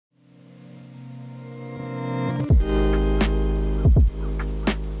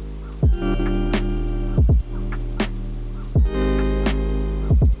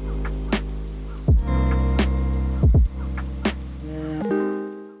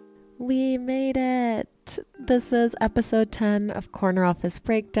We made it. This is episode 10 of Corner Office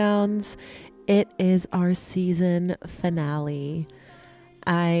Breakdowns. It is our season finale.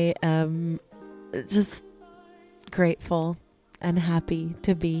 I am just grateful and happy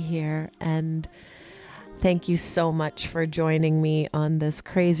to be here. And thank you so much for joining me on this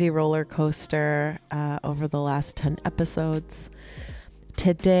crazy roller coaster over the last 10 episodes.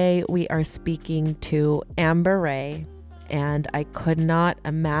 Today, we are speaking to Amber Ray. And I could not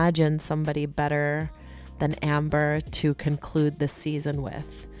imagine somebody better than Amber to conclude this season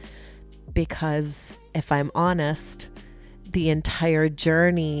with. Because if I'm honest, the entire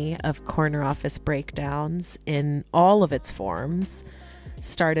journey of Corner Office Breakdowns in all of its forms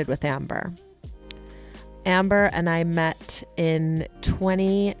started with Amber. Amber and I met in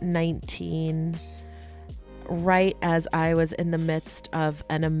 2019, right as I was in the midst of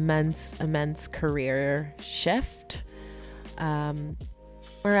an immense career shift.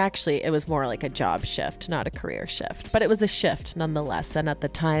 Or actually, it was more like a job shift, not a career shift, but it was a shift nonetheless. And at the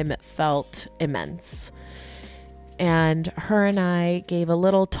time, it felt immense. And her and I gave a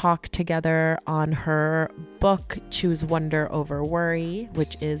little talk together on her book, Choose Wonder Over Worry,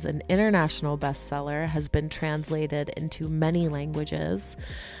 which is an international bestseller, has been translated into many languages,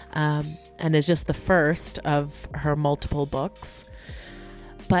 and is just the first of her multiple books.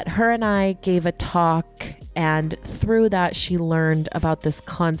 But her and I gave a talk, and through that, she learned about this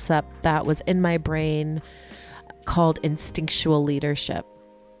concept that was in my brain called instinctual leadership,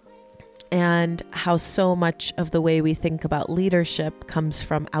 and how so much of the way we think about leadership comes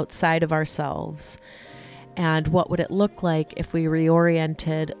from outside of ourselves. And what would it look like if we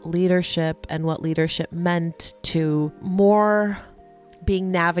reoriented leadership and what leadership meant to more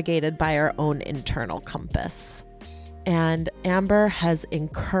being navigated by our own internal compass? And Amber has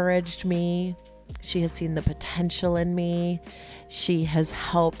encouraged me. She has seen the potential in me. She has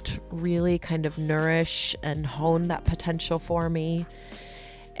helped really kind of nourish and hone that potential for me.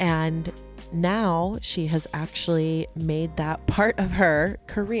 And now she has actually made that part of her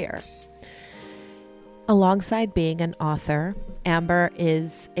career. Alongside being an author, Amber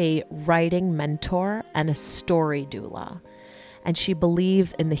is a writing mentor and a story doula. And she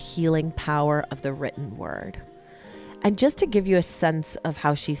believes in the healing power of the written word. And just to give you a sense of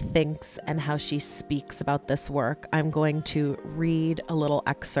how she thinks and how she speaks about this work, I'm going to read a little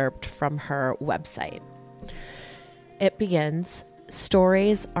excerpt from her website. It begins,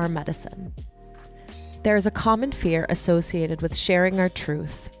 "Stories are medicine. There is a common fear associated with sharing our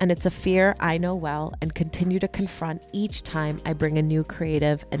truth, and it's a fear I know well and continue to confront each time I bring a new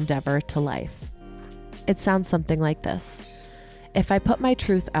creative endeavor to life. It sounds something like this. If I put my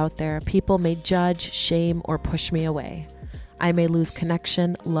truth out there, people may judge, shame, or push me away. I may lose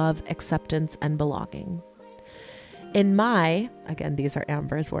connection, love, acceptance, and belonging. In my," again, these are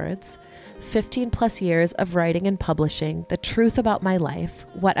Amber's words, "15 plus years of writing and publishing the truth about my life,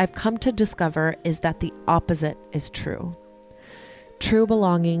 what I've come to discover is that the opposite is true. True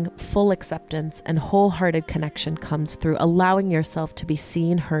belonging, full acceptance, and wholehearted connection comes through allowing yourself to be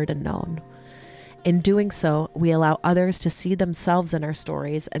seen, heard, and known. In doing so, we allow others to see themselves in our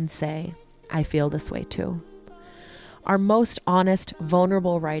stories and say, I feel this way too. Our most honest,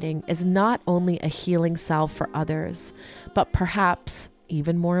 vulnerable writing is not only a healing salve for others, but perhaps,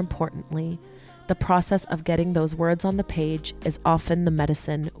 even more importantly, the process of getting those words on the page is often the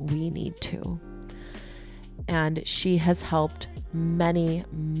medicine we need to." And she has helped many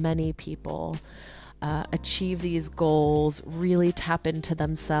people achieve these goals, really tap into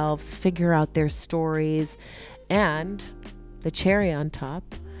themselves, figure out their stories, and the cherry on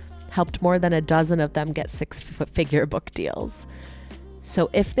top, helped more than a dozen of them get six-figure book deals.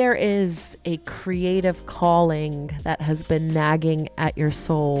 So if there is a creative calling that has been nagging at your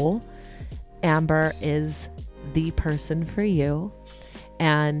soul, Amber is the person for you.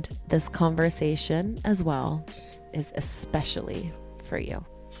 And this conversation as well is especially for you.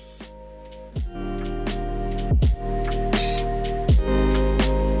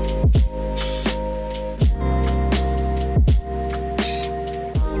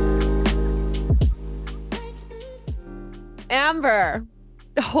 Amber,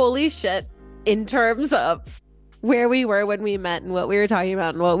 holy shit, in terms of where we were when we met and what we were talking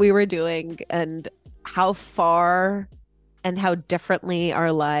about and what we were doing and how far and how differently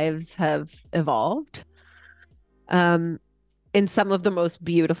our lives have evolved, in some of the most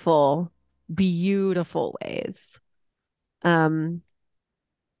beautiful ways.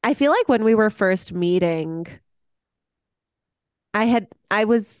 I feel like when we were first meeting, I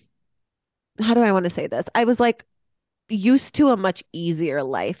was, how do I want to say this? I was like used to a much easier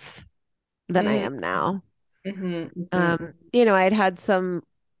life than I am now. Mm-hmm. I'd had some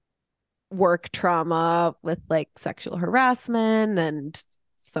work trauma with like sexual harassment and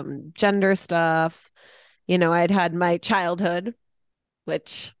some gender stuff. I'd had my childhood,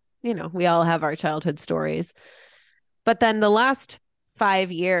 which, we all have our childhood stories. But then the last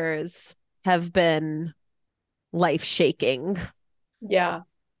 5 years have been life shaking. Yeah.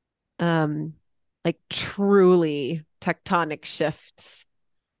 Um, like truly tectonic shifts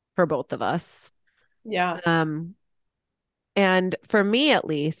for both of us. Yeah. Um, and for me at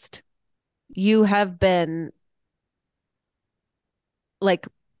least, you have been like,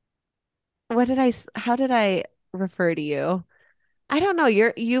 how did I refer to you? I don't know.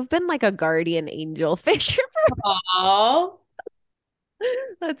 You've been like a guardian angel figure. Oh,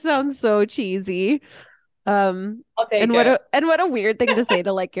 That sounds so cheesy. Um, I'll take and it. what a weird thing to say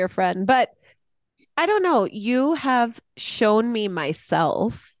to like your friend. But I don't know. You have shown me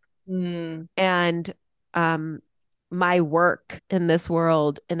myself Mm, and um my work in this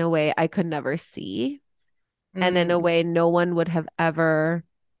world in a way I could never see, and in a mm, way no one would have ever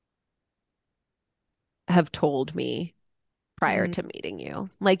have told me prior mm, to meeting you.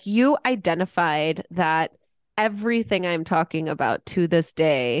 Like you identified that everything I'm talking about to this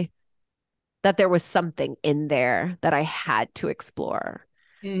day, that there was something in there that I had to explore.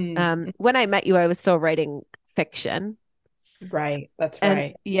 mm. When I met you, I was still writing fiction. Right. That's And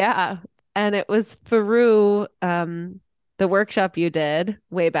right. yeah, and it was through the workshop you did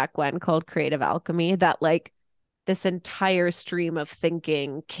way back when called Creative Alchemy that like this entire stream of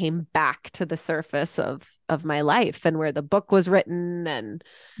thinking came back to the surface of my life and where the book was written, and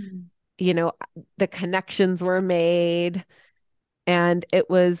Mm, you know the connections were made, and it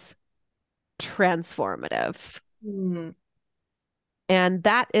was transformative. mm, And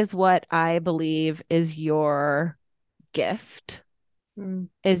that is what I believe is your gift, mm,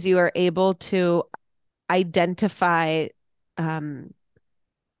 is you are able to identify um,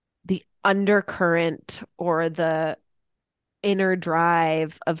 the undercurrent or the inner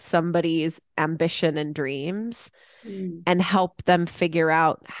drive of somebody's ambition and dreams mm. and help them figure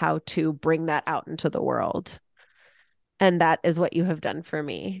out how to bring that out into the world. And that is what you have done for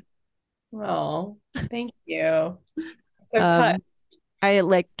me. Oh, thank you. So touched. Um, I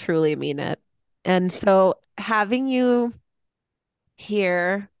like truly mean it. And so having you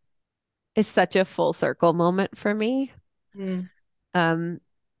here is such a full circle moment for me. Mm, Um,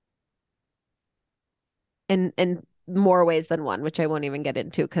 in more ways than one, which I won't even get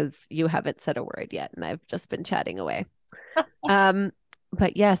into because you haven't said a word yet, and I've just been chatting away. Um,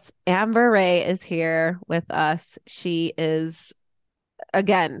 but yes, Amber Ray is here with us. She is,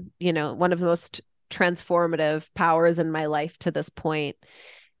 again, one of the most transformative powers in my life to this point.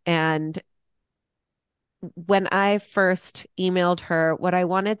 And when I first emailed her, what I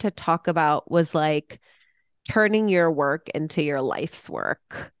wanted to talk about was like turning your work into your life's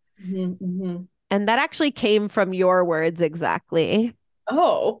work. mhm, mhm. And that actually came from your words exactly.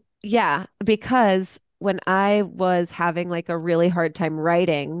 Oh, Yeah, because when I was having like a really hard time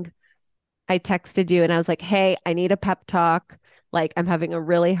writing, I texted you and I was like, "Hey, I need a pep talk. Like I'm having a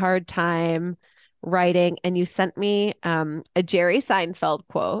really hard time writing." And you sent me a Jerry Seinfeld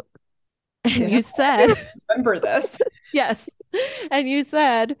quote. And did I you said, remember this? "Yes." And you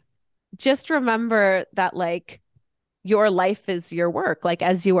said, "Just remember that like your life is your work. Like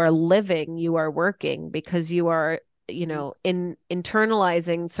as you are living, you are working because you are, in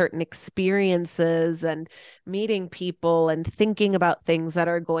internalizing certain experiences and meeting people and thinking about things that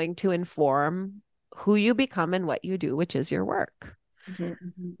are going to inform who you become and what you do, which is your work." Mhm,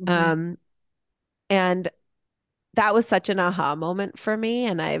 mhm, mhm. Um, and that was such an aha moment for me.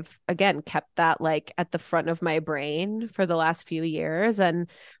 And I've again kept that like at the front of my brain for the last few years. And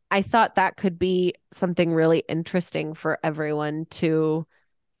I thought that could be something really interesting for everyone to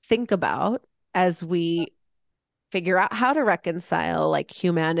think about as we figure out how to reconcile like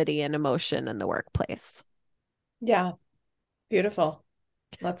humanity and emotion in the workplace. Yeah, beautiful.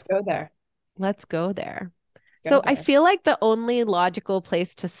 Let's go there. Let's go there. Let's go So I there. feel like the only logical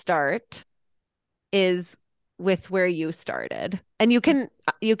place to start is with where you started. And you can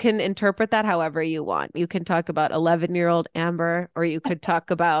interpret that however you want. You can talk about 11-year-old Amber, or you could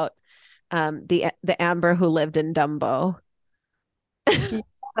talk about the Amber who lived in Dumbo.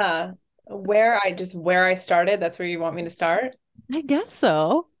 Yeah. Where I started, that's where you want me to start? I guess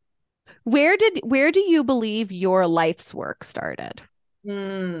so. Where do you believe your life's work started?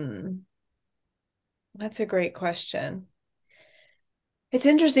 Hmm. That's a great question. It's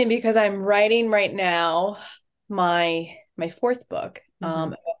interesting because I'm writing right now my fourth book,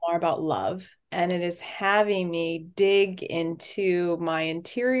 Mm-hmm. a memoir about love, and it is having me dig into my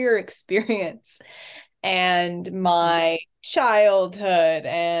interior experience and my childhood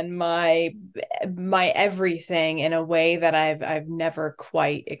and my everything in a way that I've never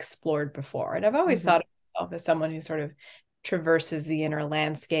quite explored before. And I've always Mm-hmm. thought of myself as someone who sort of traverses the inner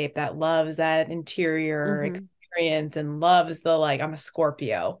landscape, that loves that interior Mm-hmm. experience and loves the, like, I'm a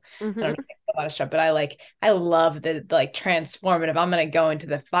Scorpio. I don't Mm-hmm. know a lot of stuff, but I love the like transformative. I'm gonna go into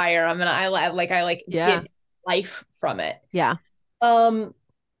the fire. I Yeah. get life from it. Yeah. Um,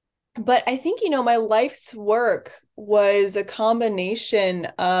 but I think, my life's work was a combination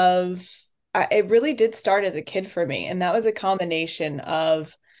of, it really did start as a kid for me. And that was a combination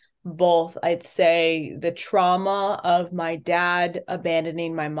of both, I'd say, the trauma of my dad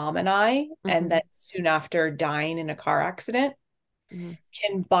abandoning my mom and I, and Mm-hmm. then soon after dying in a car accident, Mm-hmm.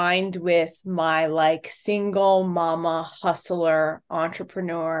 combined with my like single mama hustler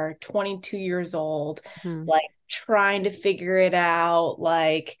entrepreneur, 22 years old, Mm-hmm. like trying to figure it out.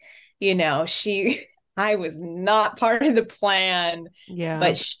 Like, she, I was not part of the plan, Yeah.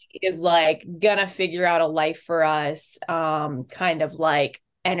 but she is like gonna figure out a life for us, kind of like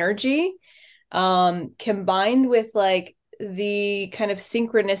energy, combined with like the kind of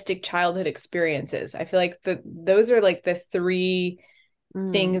synchronistic childhood experiences. I feel like those are like the three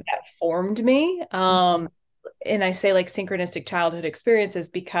Mm-hmm. things that formed me. And I say like synchronistic childhood experiences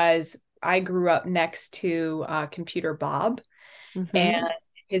because I grew up next to Computer Bob, and Mm-hmm.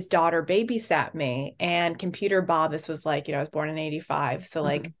 his daughter babysat me. And Computer Bob, this was like, I was born in 85. So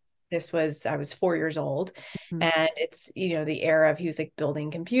like I was 4 years old. Mm-hmm. And it's, the era of he was like building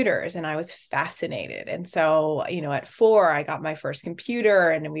computers, and I was fascinated. And so, at 4, I got my first computer,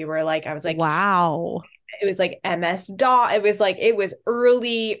 and we were like, I was like, Wow. it was like MS-DOS. It was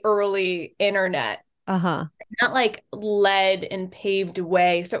early internet, Uh-huh. not like led and paved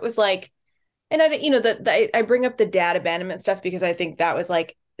way. So it was like, and I bring up the dad abandonment stuff because I think that was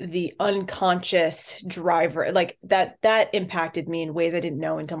like the unconscious driver, like that impacted me in ways I didn't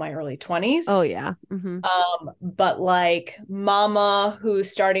know until my early 20s. Oh yeah. Mm-hmm. But like mama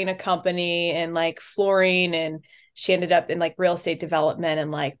who's starting a company and like flooring, and she ended up in like real estate development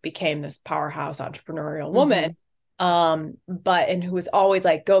and like became this powerhouse entrepreneurial woman. Mm-hmm. But and who was always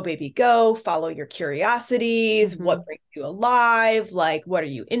like, go baby, go, follow your curiosities, Mm-hmm. what brings you alive, like what are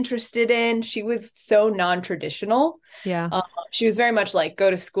you interested in? She was so non-traditional. Yeah. Um, she was very much like go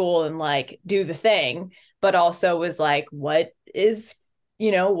to school and like do the thing, but also was like, what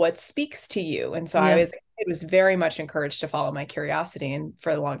speaks to you? And so Yeah. it was very much encouraged to follow my curiosity. And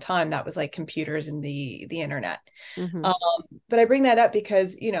for a long time, that was like computers and the internet. Mm-hmm. Um, but I bring that up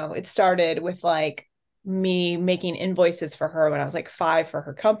because, it started with like me making invoices for her when I was like 5 for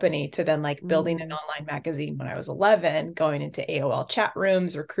her company, to then like building an Mm. online magazine when I was 11, going into AOL chat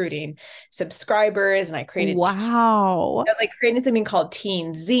rooms, recruiting subscribers. And Wow. I was like creating something called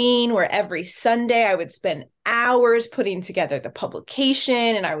Teen Zine, where every Sunday I would spend hours putting together the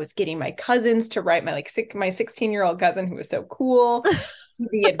publication, and I was getting my cousins to write my 16-year-old cousin, who was so cool,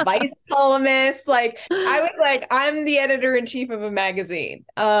 the advice columnist. Like I was like, I'm the editor in chief of a magazine.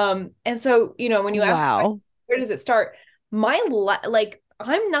 And so, when you ask Wow. where does it start, like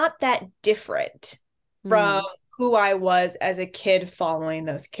I'm not that different from Mm. who I was as a kid following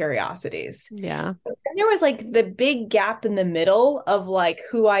those curiosities. Yeah. And there was like the big gap in the middle of like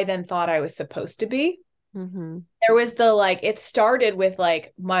who I then thought I was supposed to be. Mm-hmm. There was the like, it started with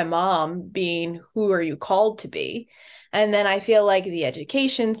like my mom being, who are you called to be? And then I feel like the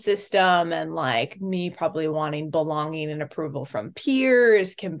education system and like me probably wanting belonging and approval from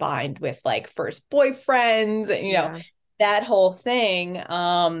peers, combined with like first boyfriends, and, Yeah. that whole thing.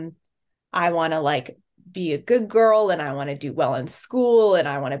 I want to like be a good girl, and I want to do well in school, and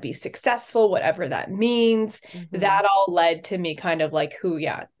I want to be successful, whatever that means. Mm-hmm. That all led to me kind of like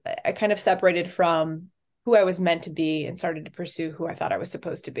I kind of separated from who I was meant to be and started to pursue who I thought I was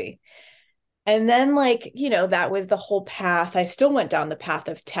supposed to be. And then like, that was the whole path. I still went down the path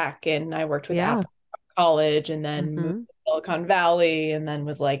of tech, and I worked with Yeah. Apple college, and then moved Mm-hmm. to Silicon Valley, and then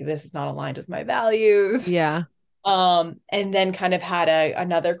was like, this is not aligned with my values. Yeah. And then kind of had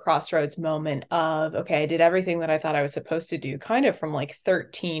another crossroads moment of, okay, I did everything that I thought I was supposed to do, kind of from like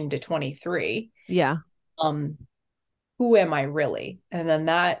 13 to 23. Yeah. Um, who am I really? And then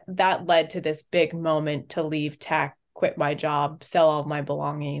that led to this big moment to leave tech, quit my job, sell all of my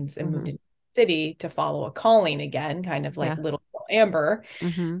belongings, and moved Mm-hmm. into the city to follow a calling again, kind of like Yeah. little Amber.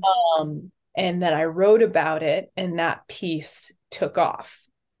 Mm-hmm. And then I wrote about it, and that piece took off.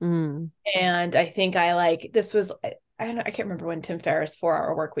 Mm. And I think I like, this was, I don't know, I can't remember when Tim Ferriss 4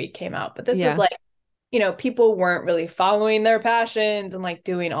 Hour Work Week came out, but this was Yeah. like, people weren't really following their passions and like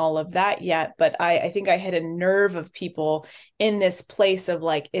doing all of that yet. But I think I hit a nerve of people in this place of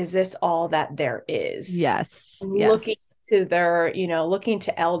like, is this all that there is? Yes. Looking Yes. to their, looking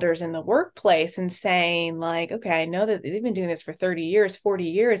to elders in the workplace and saying like, okay, I know that they've been doing this for 30 years, 40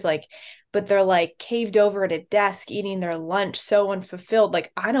 years, like, but they're like caved over at a desk eating their lunch, so unfulfilled.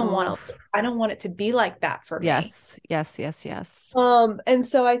 Like, Oof. I don't want it to be like that for me. Yes, yes, yes, yes. And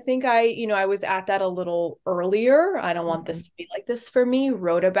so I think I was at that a little earlier. I don't want Mhm. this to be like this for me,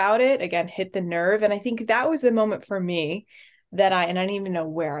 wrote about it, again, hit the nerve. And I think that was the moment for me and I didn't even know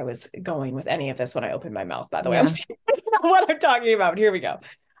where I was going with any of this when I opened my mouth, by the way. I'm Yeah. what I'm talking about. Here we go.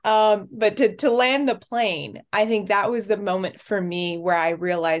 But to land the plane, I think that was the moment for me where I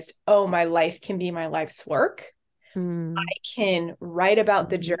realized, oh, my life can be my life's work. I Mm. can write about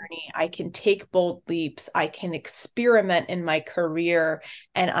the Mhm. journey. I can take bold leaps. I can experiment in my career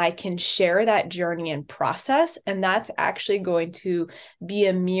and I can share that journey and process. And that's actually going to be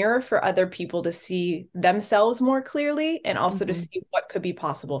a mirror for other people to see themselves more clearly and also to Mhm. see what could be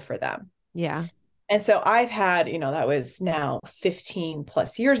possible for them. Yeah. And so I've had, that was now 15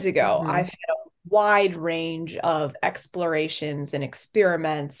 plus years ago. I've Mhm. had a wide range of explorations and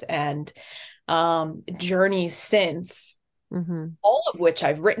experiments and journeys since, Mhm. all of which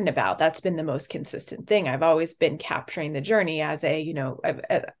I've written about. That's been the most consistent thing. I've always been capturing the journey as I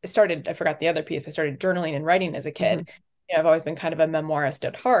forgot the other piece. I started journaling and writing as a Mhm. kid. I've always been kind of a memoirist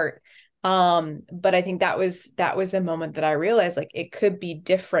at heart. But I think that was the moment that I realized like it could be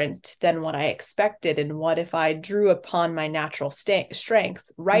different than what I expected. And what if I drew upon my natural strength, Mhm.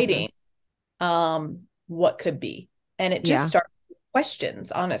 writing, what could be? And it just Yeah. started with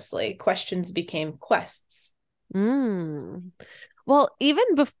questions, honestly. Questions became quests. Mm. Well, even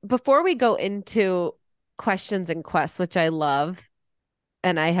before we go into questions and quests, which I love,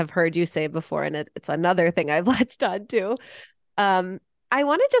 and I have heard you say before, and it's another thing I've latched on to. Um, I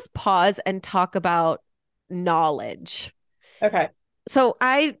want to just pause and talk about knowledge. Okay. So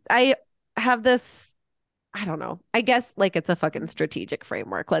I have this, I don't know. I guess like it's a fucking strategic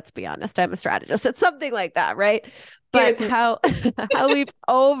framework. Let's be honest. I'm a strategist. It's something like that, right? Give But it to me. how we've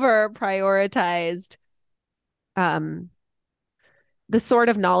over prioritized um the sort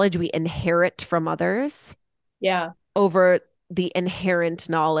of knowledge we inherit from others Yeah. over the inherent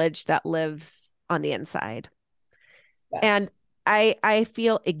knowledge that lives on the inside. Yes. And I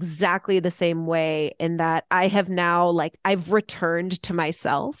feel exactly the same way in that I have now like I've returned to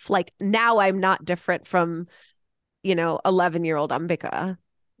myself. Like now I'm not different from, 11-year-old Ambika.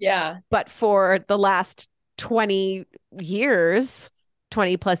 Yeah. But for the last 20 years,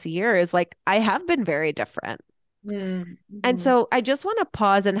 20 plus years, like I have been very different. And Mm-hmm. so I just want to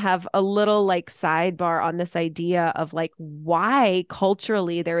pause and have a little like sidebar on this idea of like why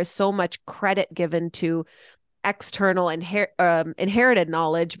culturally there is so much credit given to external inherited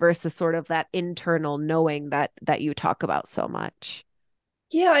knowledge versus sort of that internal knowing that you talk about so much.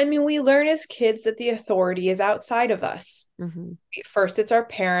 Yeah, I mean, we learn as kids that the authority is outside of us. Mm-hmm. First, it's our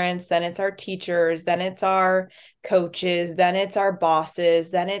parents, then it's our teachers, then it's our coaches, then it's our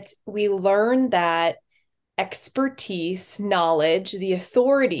bosses, we learn that expertise, knowledge, the Mm-hmm.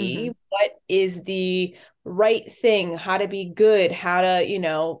 authority, what is the right thing, how to be good, how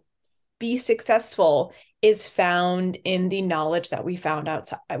to, be successful is found in the knowledge that we find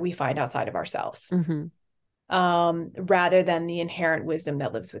outside of ourselves, Mm-hmm. rather than the inherent wisdom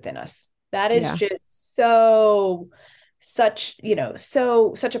that lives within us. That is Yeah. just such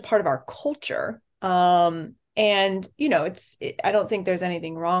a part of our culture. And I don't think there's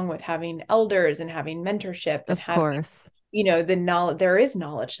anything wrong with having elders and having mentorship and Of having, course. the knowledge. There is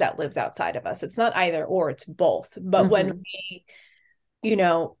knowledge that lives outside of us. It's not either or, it's both. But when Mm-hmm. we, you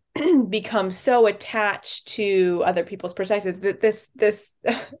know, become so attached to other people's perspectives, that this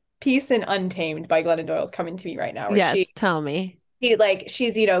piece in Untamed by Glennon Doyle is coming to me right now, where Yes, tell me. she's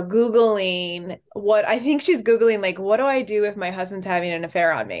Googling, what I think she's Googling, like, what do I do if my husband's having an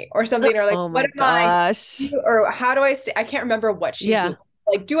affair on me or something, or like, Oh what my am I, gosh. or how do I stay? I can't remember what she Yeah. Googled.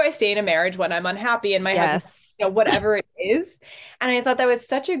 Like, do I stay in a marriage when I'm unhappy and my husband, Yes. whatever it is. And I thought that was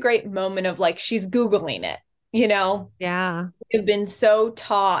such a great moment of like, she's Googling it, you know? Yeah. We've been so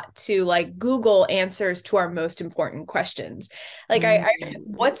taught to like Google answers to our most important questions. Like Mm.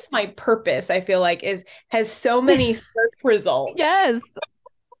 what's my purpose? I feel like has so many search results Yes.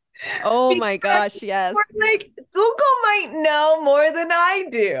 Oh my because gosh, we're yes. like, Google might know more than I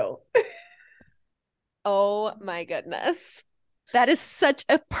do. Oh my goodness. That is such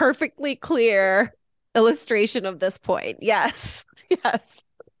a perfectly clear illustration of this point. Yes. Yes.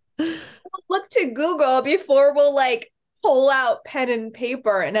 Look to Google before we'll like pull out pen and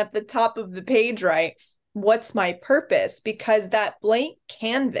paper and at the top of the page, right? What's my purpose? Because that blank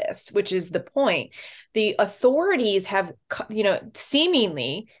canvas, which is the point, the authorities have,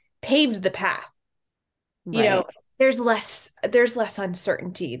 seemingly paved the path. You know, Right. there's less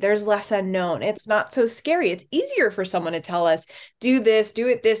uncertainty, there's less unknown. It's not so scary. It's easier for someone to tell us, do this, do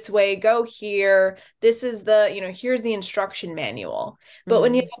it this way, go here, this is the, here's the instruction manual. But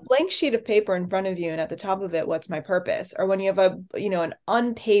when you Mm. have a blank sheet of paper in front of you and at the top of it, what's my purpose, or when you have an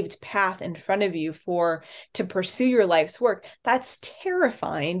unpaved path in front of you for to pursue your life's work, that's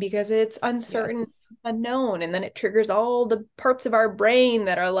terrifying because it's uncertain, Yes. unknown, and then it triggers all the parts of our brain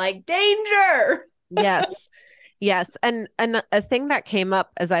that are like danger. Yes. Yes. And a thing that came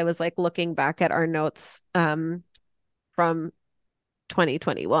up as I was like looking back at our notes from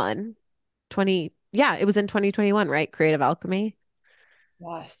 2021. Yeah, it was in 2021, right? Creative Alchemy.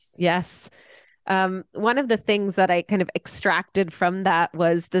 Yes. Yes. One of the things that I kind of extracted from that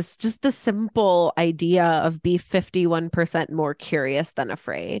was just the simple idea of be 51% more curious than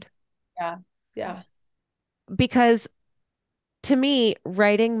afraid. Yeah. Yeah. Because to me,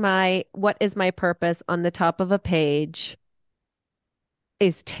 writing my what is my purpose on the top of a page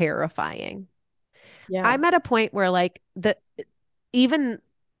is terrifying. Yeah. I'm at a point where like even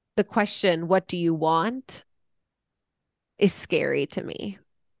the question, what do you want, is scary to me.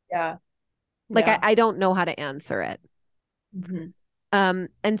 Yeah. Like Yeah. I don't know how to answer it. Mhm.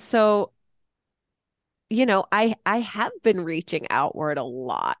 And so, I have been reaching outward a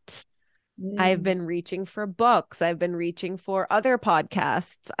lot. I've Mm. been reaching for books. I've been reaching for other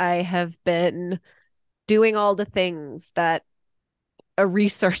podcasts. I have been doing all the things that a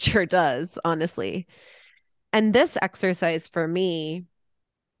researcher does, honestly. And this exercise for me,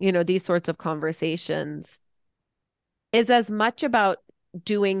 these sorts of conversations is as much about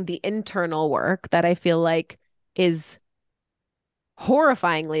doing the internal work that I feel like is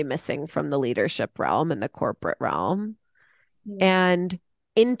horrifyingly missing from the leadership realm and the corporate realm, Mm. and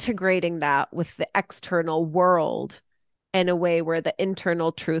integrating that with the external world in a way where the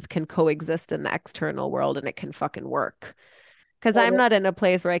internal truth can coexist in the external world and it can fucking work. Because I'm Totally. not in a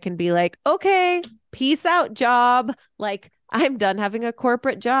place where I can be like, okay, peace out, job. Like, I'm done having a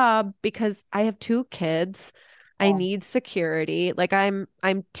corporate job because I have two kids. I Yeah. need security. Like I'm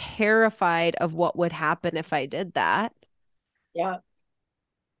terrified of what would happen if I did that. Yeah.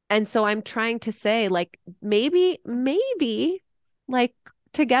 And so I'm trying to say, like, maybe, like,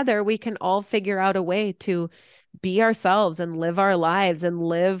 together we can all figure out a way to be ourselves and live our lives and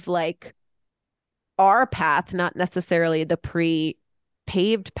live like our path, not necessarily the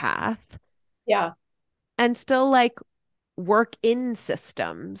pre-paved path, Yeah. and still like work in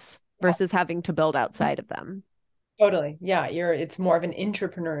systems Yeah. versus having to build outside of them. Totally. Yeah. It's more of an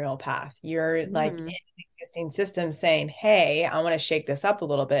entrepreneurial path. You're like in Mhm. an existing system saying, hey, I want to shake this up a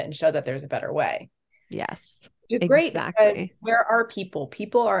little bit and show that there's a better way. Yes, It's great because exactly. where are people?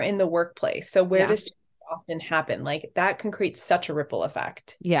 People are in the workplace. So where Yeah, does change often happen? Like that can create such a ripple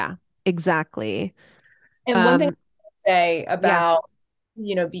effect. yeah, exactly. And one thing Um, I would say yeah, about,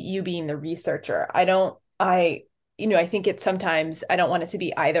 you being the researcher, I think it's sometimes I don't want it to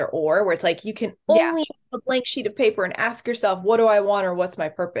be either or, where it's like you can yeah, only have a blank sheet of paper and ask yourself, what do I want or what's my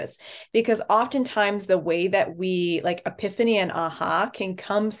purpose? Because oftentimes the way that we like epiphany and aha can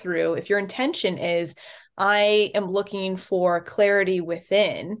come through, if your intention is, I am looking for clarity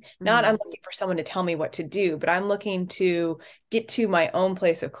within, not I'm mhm. looking for someone to tell me what to do, but I'm looking to get to my own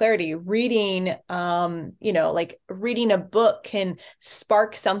place of clarity. Reading like reading a book can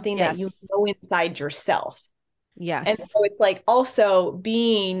spark something that you Yes, know inside yourself. And yes, so it's like also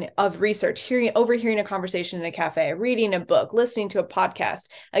being of research, overhearing a conversation in a cafe, reading a book, listening to a podcast,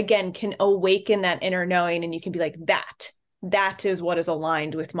 again, can awaken that inner knowing. And you can be like, that is what is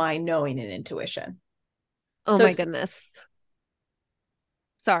aligned with my knowing and intuition. oh So my it's, goodness.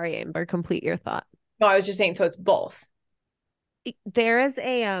 Sorry, Amber, complete your thought. no, I was just saying, so it's both. There is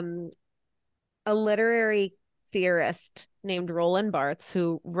a literary theorist named Roland Barthes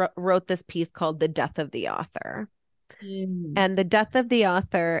who wrote this piece called The Death of the Author. Mm. And the death of the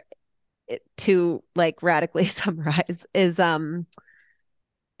author, to like radically summarize, is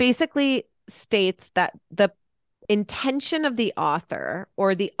basically states that the intention of the author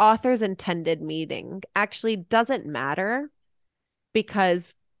or the author's intended meaning actually doesn't matter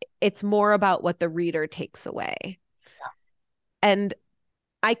because it's more about what the reader takes away. And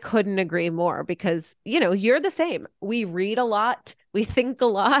I couldn't agree more because, you're the same. We read a lot, we think a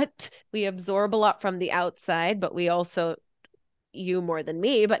lot, we absorb a lot from the outside, but we also, you more than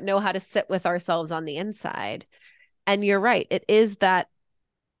me, but know how to sit with ourselves on the inside. And you're right. It is that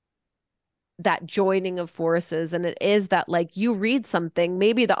joining of forces, and it is that like you read something,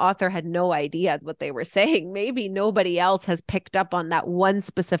 maybe the author had no idea what they were saying, maybe nobody else has picked up on that one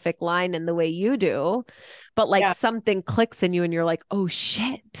specific line in the way you do, but like Yeah. something clicks in you and you're like, oh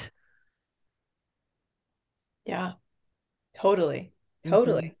shit. Yeah, totally. Mm-hmm.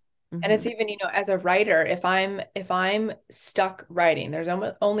 Totally. And Mm-hmm. it's even, as a writer, if I'm stuck writing, there's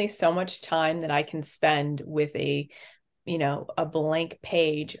only so much time that I can spend with a blank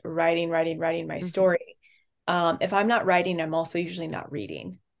page writing my Mm-hmm. story. If I'm not writing, I'm also usually not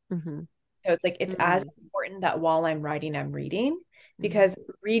reading. Mm-hmm. So it's like it's as Mm-hmm. important that while I'm writing, I'm reading, Mm-hmm. because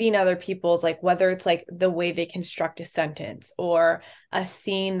reading other people's, like, whether it's like the way they construct a sentence or a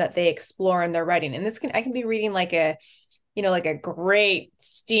theme that they explore in their writing. And I can be reading like like a great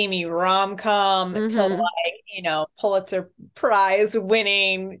steamy rom-com to Mm-hmm. like, Pulitzer Prize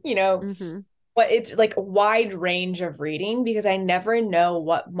winning, Mm-hmm. but it's like a wide range of reading, because I never know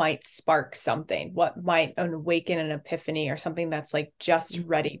what might spark something, what might awaken an epiphany or something that's like just Mm-hmm.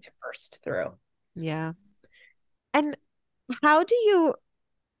 ready to burst through. Yeah. And how do you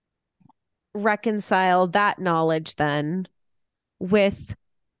reconcile that knowledge then with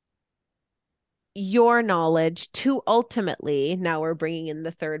your knowledge to ultimately, now we're bringing in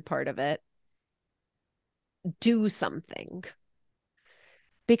the third part of it, do something?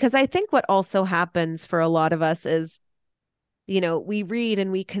 Because I think what also happens for a lot of us is, we read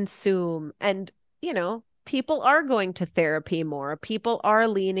and we consume, and, people are going to therapy more. People are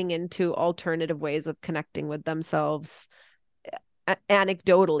leaning into alternative ways of connecting with themselves,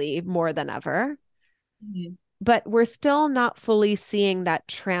 anecdotally more than ever. Mhm. But we're still not fully seeing that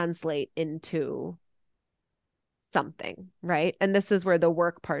translate into something, right? And this is where the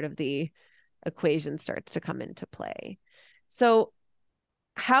work part of the equation starts to come into play. So,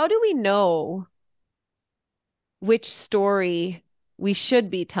 how do we know which story we should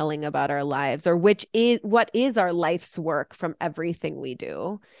be telling about our lives, or what is our life's work from everything we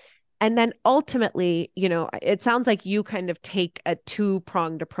do? And then ultimately, it sounds like you kind of take a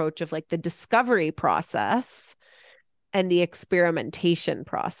two-pronged approach of like the discovery process and the experimentation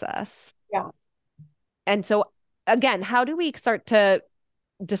process. Yeah. And so, again, how do we start to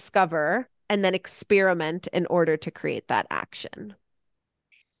discover and then experiment in order to create that action?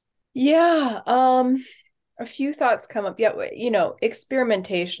 Yeah. A few thoughts come up. Yeah,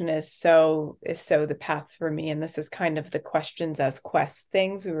 experimentation is so the path for me. And this is kind of the questions as quest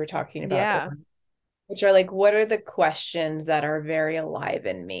things we were talking about Yeah. earlier, which are like, what are the questions that are very alive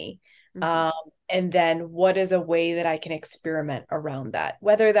in me? Mm-hmm. Um, and then what is a way that I can experiment around that?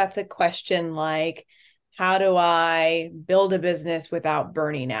 Whether that's a question like, how do I build a business without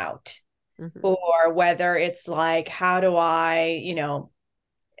burning out? Mm-hmm. Or whether it's like, how do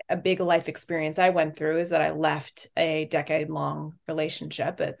a big life experience I went through is that I left a decade-long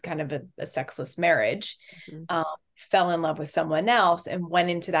relationship, a kind of a sexless marriage, Mm-hmm. um, fell in love with someone else, and went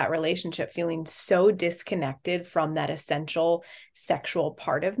into that relationship feeling so disconnected from that essential sexual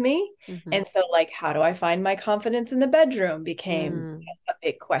part of me. Mm-hmm. And so, like, how do I find my confidence in the bedroom became Mm. a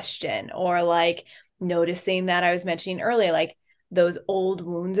big question. Or like noticing that I was mentioning earlier, like those old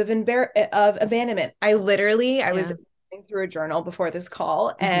wounds of abandonment. I was Yeah. through a journal before this call,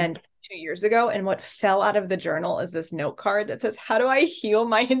 Mm-hmm. and 2 years ago, and what fell out of the journal is this note card that says, how do I heal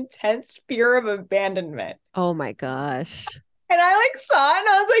my intense fear of abandonment? Oh my gosh. And I like saw it and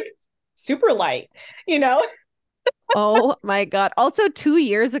I was like, super light, you know? Oh my God. Also, 2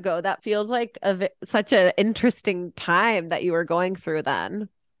 years ago, that feels like such an interesting time that you were going through then.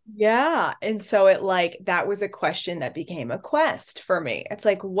 Yeah. And so that was a question that became a quest for me. It's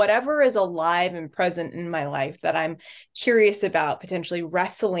like, whatever is alive and present in my life that I'm curious about, potentially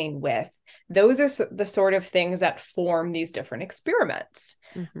wrestling with, those are the sort of things that form these different experiments.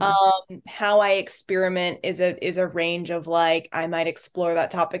 Mm-hmm. How I experiment is a range of, like, I might explore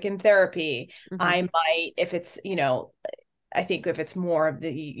that topic in therapy. Mm-hmm. I might, if it's, I think if it's more of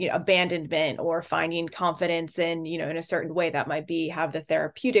the abandonment or finding confidence in a certain way, that might be have the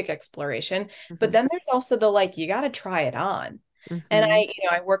therapeutic exploration. But Mm-hmm. then there's also the, like, you got to try it on. And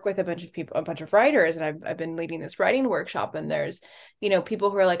Mm-hmm. I work with a bunch of people, a bunch of writers, and I've been leading this writing workshop, and there's people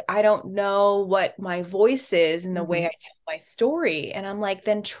who are like, I don't know what my voice is in the way Mm-hmm. I tell my story. And I'm like,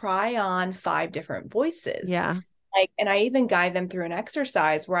 then try on 5 different voices. Yeah. Like, and I even guide them through an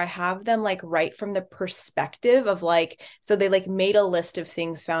exercise where I have them like write from the perspective of, like, so they like made a list of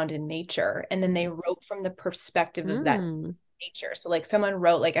things found in nature, and then they wrote from the perspective of that Mm. nature. So like someone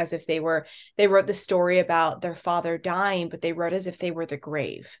wrote like as if they wrote the story about their father dying, but they wrote as if they were the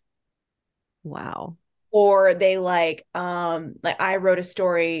grave. Wow. Or they like I wrote a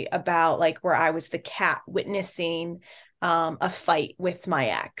story about like where I was the cat witnessing a fight with my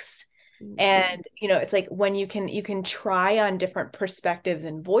ex. Mm-hmm. And it's like when you can try on different perspectives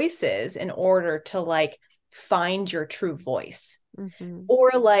and voices in order to like find your true voice. Mm-hmm.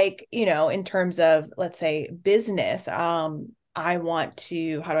 Or like in terms of, let's say, business, I want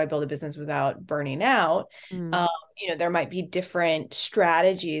to, how do I build a business without burning out? Mm. There might be different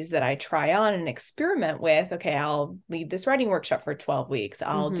strategies that I try on and experiment with. Okay, I'll lead this writing workshop for 12 weeks.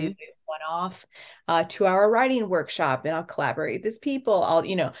 I'll do Mm-hmm. a one-off 2-hour writing workshop, and I'll collaborate with these people.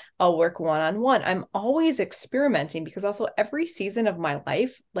 I'll work one-on-one. I'm always experimenting because also every season of my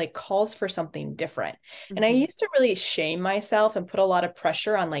life like calls for something different. And I Mm-hmm. used to really shame myself and put a lot of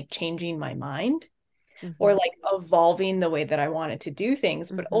pressure on like changing my mind or Mm-hmm. like evolving the way that I wanted to do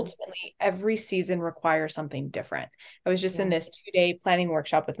things. But Mm-hmm. ultimately, every season requires something different. I was just in Yeah. this 2-day planning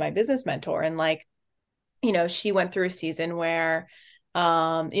workshop with my business mentor, and like, she went through a season where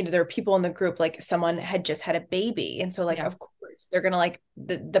there were people in the group, like someone had just had a baby, and so like Yeah. of course they're gonna like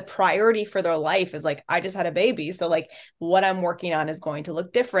the priority for their life is like, I just had a baby, so like what I'm working on is going to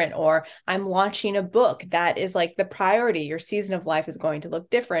look different, or I'm launching a book, that is like the priority. Your season of life is going to look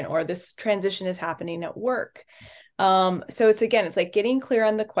different, or this transition is happening at work. So it's like getting clear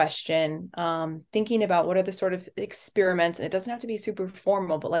on the question, thinking about what are the sort of experiments, and it doesn't have to be super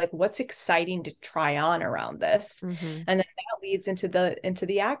formal, but like what's exciting to try on around this. Mm-hmm. And then that leads into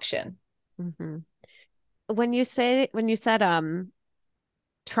the action. Mm-hmm. When you said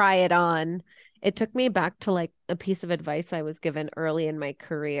try it on, it took me back to like a piece of advice I was given early in my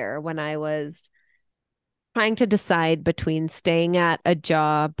career when I was trying to decide between staying at a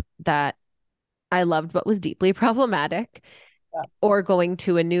job that I loved but was deeply problematic Yeah. or going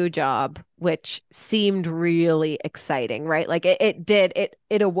to a new job which seemed really exciting, right? Like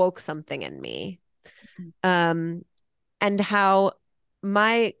it awoke something in me. Um and how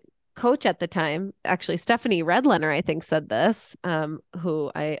my coach at the time, actually Stephanie Redlener, I think said this,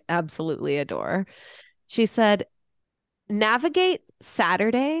 who I absolutely adore. She said, navigate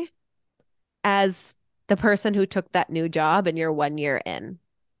Saturday as the person who took that new job and you're 1 year in.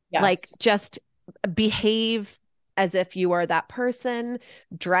 Like Yes. just behave as if you are that person,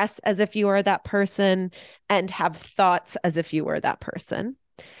 dress as if you are that person, and have thoughts as if you were that person.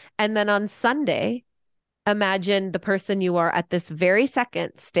 And then on Sunday, imagine the person you are at this very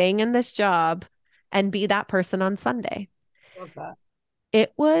second, staying in this job, and be that person on Sunday. Love that.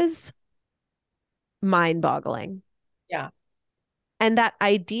 It was mind boggling. Yeah. And that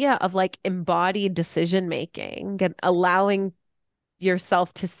idea of like embodied decision making and allowing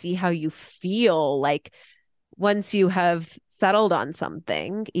yourself to see how you feel like once you have settled on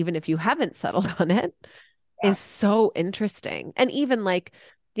something, even if you haven't settled on it, Yeah. is so interesting. And even like,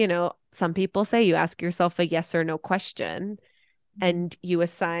 some people say you ask yourself a yes or no question Mhm. and you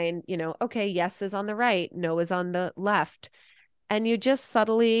assign, okay, yes is on the right, no is on the left. And you just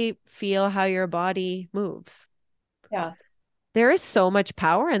subtly feel how your body moves. Yeah. There is so much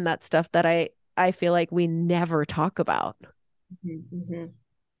power in that stuff that I feel like we never talk about. Mm-hmm.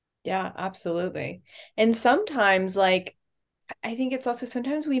 Yeah, absolutely. And sometimes, like, I think it's also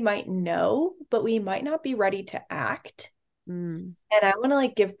sometimes we might know, but we might not be ready to act. Mm, And I want to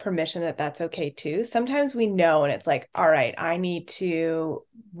like give permission that that's okay too. Sometimes we know, and it's like, all right, I need to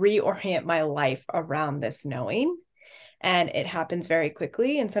reorient my life around this knowing. And it happens very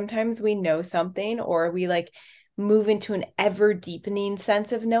quickly. And sometimes we know something, or we like move into an ever deepening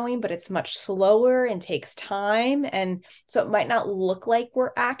sense of knowing, but it's much slower and takes time. And so it might not look like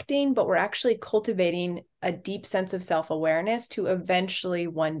we're acting, but we're actually cultivating a deep sense of self-awareness to eventually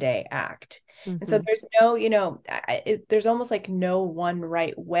one day act. And so mhm, there's no, there's almost like no one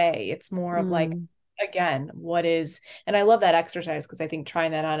right way. It's more of like, mm, again, what is, and I love that exercise because I think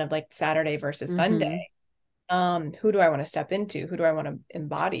trying that on of like Saturday versus Sunday, mhm. who do I want to step into? Who do I want to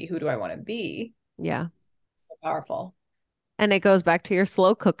embody? Who do I want to be? Yeah. So powerful. And it goes back to your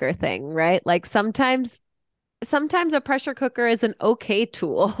slow cooker thing, right? Like sometimes a pressure cooker is an okay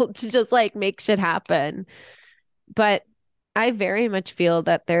tool to just like make shit happen. But I very much feel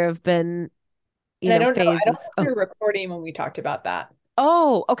that there have been, And I don't know phases. if we Oh, were recording when we talked about that.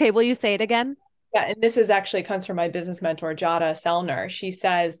 oh, okay. Will you say it again? Yeah, and this is actually comes from my business mentor, Jada Selner. She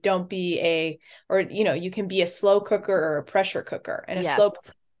says, don't be you can be a slow cooker or a pressure cooker. And a slow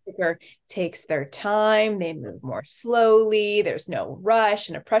Yes. cooker takes their time, they move more slowly, there's no rush.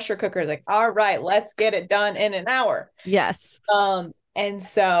 And a pressure cooker is like, all right, let's get it done in an hour. Yes. And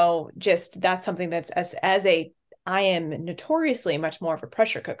so just that's something that's as a I am notoriously much more of a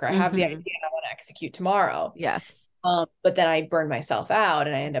pressure cooker. I have the idea Hmm. and I want to execute tomorrow. Yes. But then I burn myself out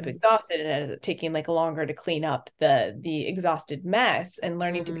and I end up Hmm. exhausted and it ends up taking like longer to clean up the exhausted mess. And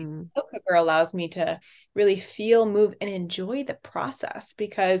learning to be Mm, a slow cooker allows me to really feel, move, and enjoy the process.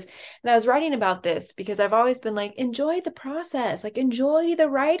 Because, and I was writing about this because I've always been like, enjoy the process, like enjoy the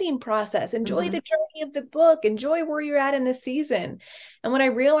writing process, enjoy hmm. the journey of the book, enjoy where you're at in the season. And what I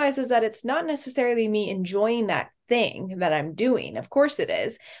realize is that it's not necessarily me enjoying that thing that I'm doing. Of course it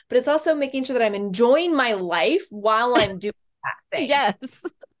is, but it's also making sure that I'm enjoying my life while I'm doing that thing. Yes.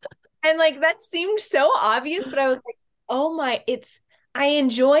 And like that seemed so obvious, but I was like, oh my, I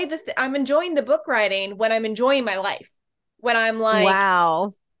enjoy I'm enjoying the book writing when I'm enjoying my life. When I'm like,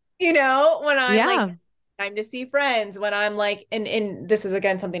 Wow. when I'm like Yeah. time to see friends, when I'm like, and this is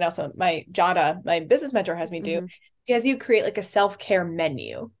again something else that my Jada, my business mentor, has me do, Mm-hmm. because you create like a self-care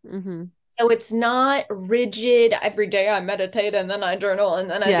menu. Mm-hmm. So it's not rigid. Every day I meditate and then I journal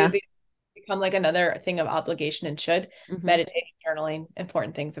and then I do Yeah. the become like another thing of obligation, and should Mm-hmm. meditating, journaling,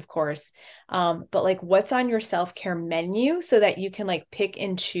 important things, of course. But like what's on your self-care menu so that you can like pick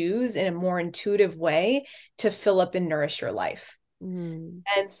and choose in a more intuitive way to fill up and nourish your life. Mm.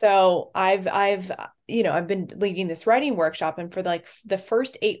 And so I've been leading this writing workshop, and for like the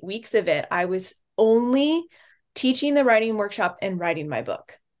first 8 weeks of it, I was only teaching the writing workshop and writing my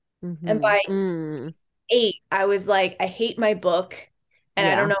book. And Mm-hmm. by Mm. 8, I was like, I hate my book, and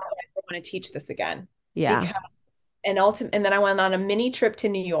I don't Yeah. know if I ever want to teach this again. Yeah. Because and then I went on a mini trip to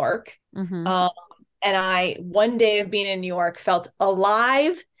New York. Mm-hmm. Um, and I one day of being in New York felt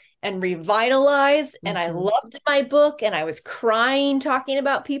alive and revitalized, and I Mm-hmm. loved my book, and I was crying talking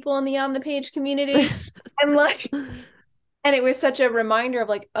about people in the On the Page community. And like, and it was such a reminder of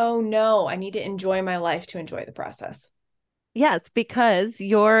like, oh no, I need to enjoy my life to enjoy the process. Yes, because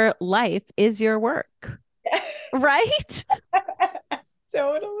your life is your work, right?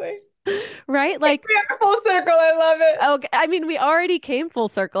 Totally. Right? Like, We are full circle. I love it. okay, I mean, we already came full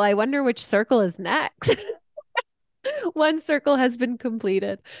circle. I wonder which circle is next. One circle has been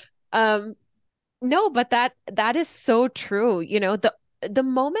completed. Um, no, but that is so true. The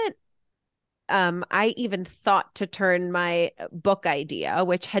moment I even thought to turn my book idea,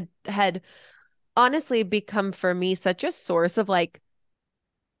 which had honestly become for me such a source of like,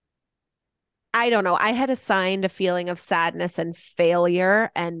 I don't know, I had assigned a feeling of sadness and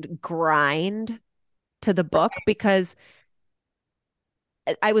failure and grind to the book because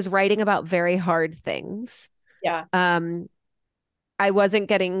I was writing about very hard things. Yeah. Um, I wasn't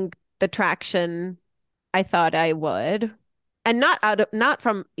getting the traction I thought I would. And not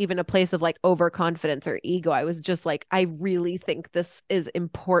from even a place of like overconfidence or ego. I was just like, I really think this is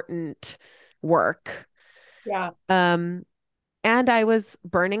important work. Yeah. Um, and I was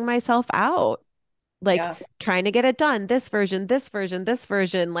burning myself out, like Yeah. trying to get it done. This version, this version, this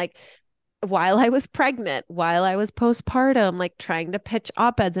version, like while I was pregnant, while I was postpartum, like trying to pitch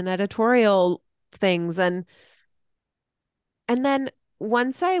op-eds and editorial things. And then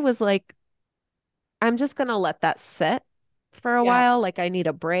once I was like, I'm just gonna let that sit for a Yeah. while, like I need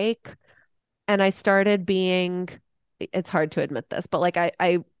a break. And I started being, it's hard to admit this, but like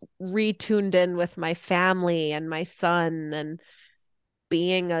I retuned in with my family and my son and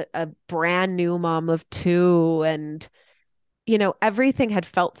being a brand new mom of two. And everything had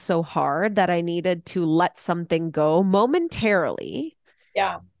felt so hard that I needed to let something go momentarily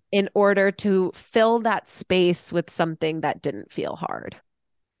Yeah. in order to fill that space with something that didn't feel hard.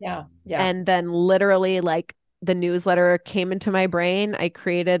 Yeah. Yeah. And then literally, like, the newsletter came into my brain. I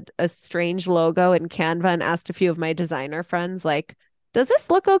created a strange logo in Canva and asked a few of my designer friends, like, does this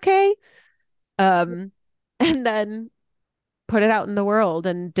look okay? Um, and then put it out in the world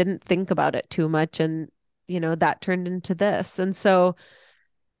and didn't think about it too much. And, that turned into this. And so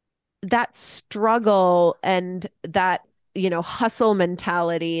that struggle and that hustle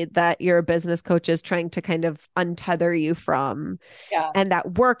mentality that your business coach is trying to kind of untether you from, Yeah. and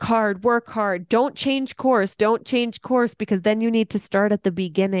that work hard, don't change course because then you need to start at the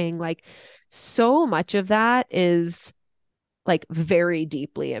beginning. Like, so much of that is like very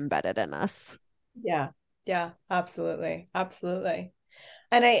deeply embedded in us. Yeah. Yeah. Absolutely. Absolutely.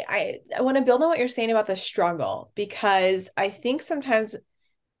 And I want to build on what you're saying about the struggle, because I think sometimes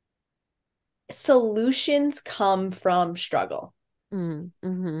solutions come from struggle. Mm-hmm.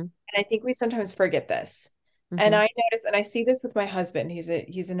 And I think we sometimes forget this. And Mm-hmm. I notice, and I see this with my husband.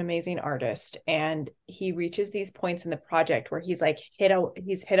 He's an amazing artist, and he reaches these points in the project where he's like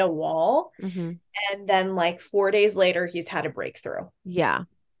he's hit a wall, Mm-hmm. and then like 4 days later he's had a breakthrough. Yeah.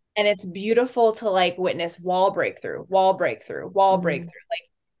 And it's beautiful to like witness wall breakthrough, wall breakthrough, wall Mm-hmm. breakthrough. Like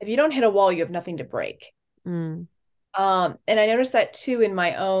if you don't hit a wall, you have nothing to break. Mm-hmm. And I noticed that too in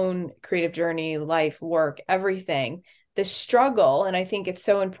my own creative journey, life, work, everything, the struggle. And I think it's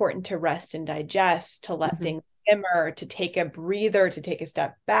so important to rest and digest, to let Mm-hmm. things simmer, to take a breather, to take a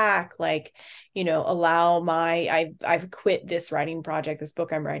step back, like, allow I've quit this writing project, this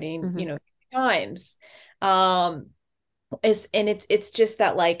book I'm writing, Mm-hmm. times. Um, It's just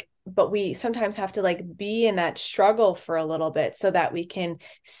that like, but we sometimes have to like be in that struggle for a little bit so that we can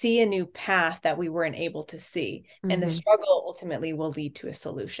see a new path that we weren't able to see. And the Mm-hmm. struggle ultimately will lead to a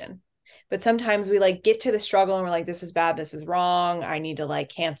solution. But sometimes we like get to the struggle and we're like, this is bad, this is wrong, I need to like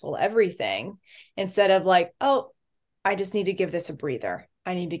cancel everything, instead of like, oh, I just need to give this a breather,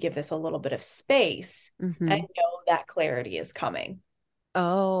 I need to give this a little bit of space and Mm-hmm. know that clarity is coming.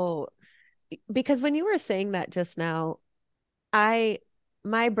 Oh, because when you were saying that just now, I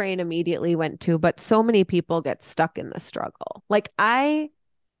my brain immediately went to, but so many people get stuck in the struggle. Like I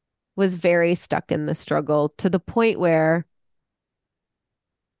was very stuck in the struggle to the point where,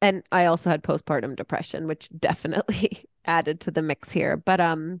 and I also had postpartum depression, which definitely added to the mix here. But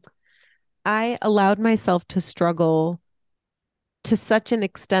I allowed myself to struggle to such an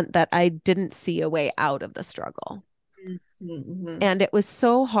extent that I didn't see a way out of the struggle. Mm-hmm. And it was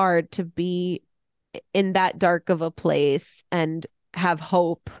so hard to be in that dark of a place and have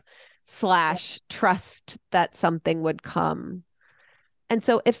hope slash trust that something would come. And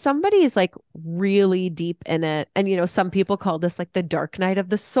so if somebody is like really deep in it, and some people call this like the dark night of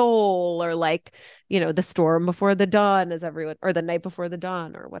the soul, or like, the storm before the dawn, as everyone, or the night before the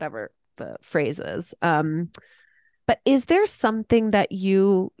dawn, or whatever the phrase is. But is there something that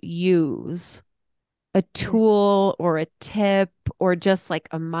you use, a tool or a tip or just like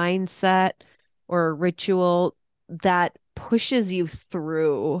a mindset or a ritual that pushes you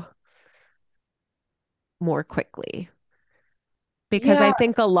through more quickly? Because I Yeah,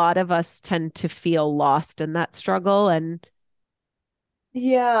 think a lot of us tend to feel lost in that struggle. And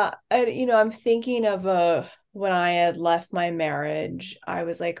yeah. And I'm thinking of when I had left my marriage, I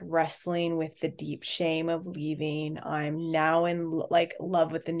was like wrestling with the deep shame of leaving. I'm now in like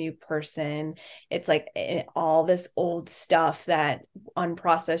love with a new person. It's like all this old stuff, that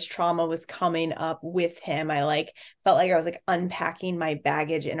unprocessed trauma was coming up with him. I like felt like I was like unpacking my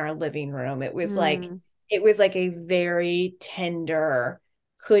baggage in our living room. mm, It was like a very tender,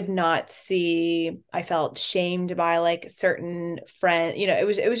 could not see, I felt shamed by like certain friend, it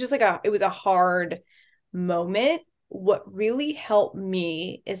was just like it was a hard moment. What really helped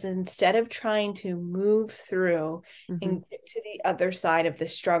me is, instead of trying to move through mm-hmm, and get to the other side of the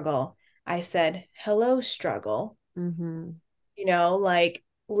struggle, I said, hello, struggle. mm-hmm, Like,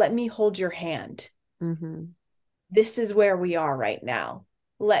 let me hold your hand. mm-hmm, This is where we are right now.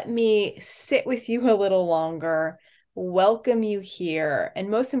 Let me sit with you a little longer, welcome you here, and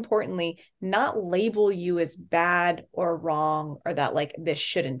most importantly, not label you as bad or wrong, or that like this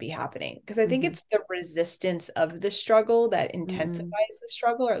shouldn't be happening. Because I think mm-hmm, it's the resistance of the struggle that mm-hmm, intensifies the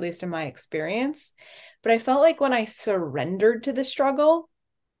struggle, or at least in my experience. But I felt like when I surrendered to the struggle,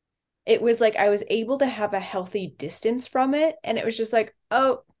 it was like I was able to have a healthy distance from it. And it was just like,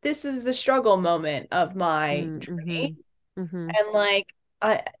 oh, this is the struggle moment of my mm-hmm, journey. mm-hmm. And like,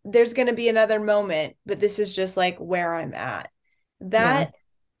 there's going to be another moment, but this is just like where I'm at. Yeah. That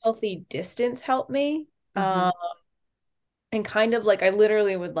healthy distance helped me. Mm-hmm, And kind of like I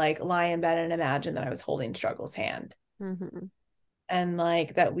literally would like lie in bed and imagine that I was holding Struggle's hand, mm-hmm. and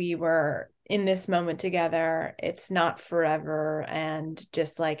like that we were in this moment together. It's not forever. And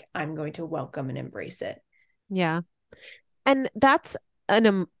just like, I'm going to welcome and embrace it. Yeah. And that's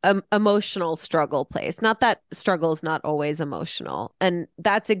an emotional struggle place. Not that struggle is not always emotional. And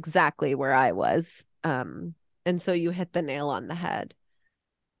that's exactly where I was. And so you hit the nail on the head.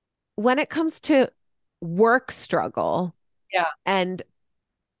 When it comes to work struggle Yeah. and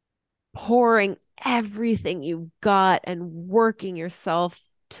pouring everything you've got and working yourself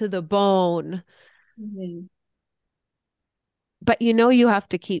to the bone, Mhm. but you have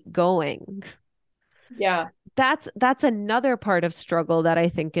to keep going. Yeah. That's another part of struggle that I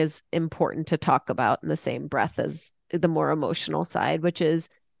think is important to talk about in the same breath as the more emotional side, which is,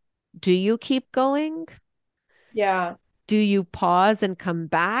 do you keep going? Yeah. Do you pause and come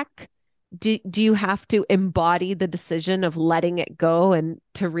back? Do you have to embody the decision of letting it go and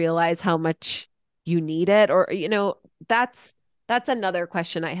to realize how much you need it? Or, that's another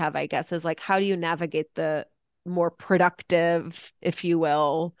question I have, I guess, is like, how do you navigate the more productive, if you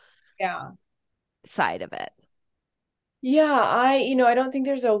will, Yeah. side of it? Yeah, I don't think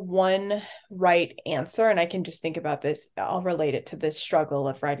there's a one right answer. And I can just think about this. I'll relate it to this struggle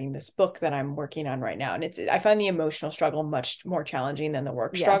of writing this book that I'm working on right now. And I find the emotional struggle much more challenging than the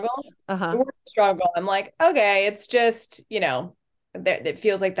work struggle. Yes. Uh-huh. The work struggle, I'm like, okay, it's just, it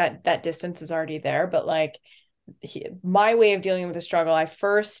feels like that distance is already there. But like, my way of dealing with the struggle, I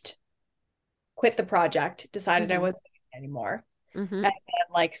first quit the project, decided I Mm-hmm. wasn't doing it anymore. Mm-hmm. And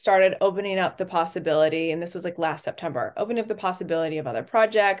like started opening up the possibility, and this was like last September, opening up the possibility of other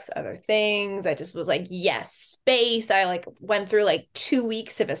projects, other things. I just was like, yes, space. I like went through like 2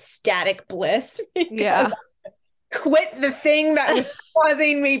 weeks of ecstatic bliss because Yeah. I quit the thing that was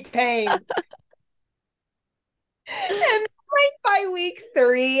causing me pain. And like by week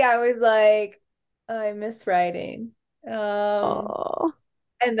 3, I was like, oh, I miss writing. Um, Oh.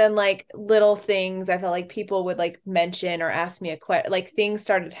 and then like little things I felt like people would like mention or ask me a question, like things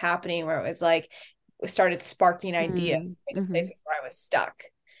started happening where it was like started sparking ideas in the Mm-hmm. places where I was stuck.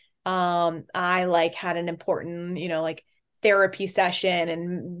 I like had an important, like therapy session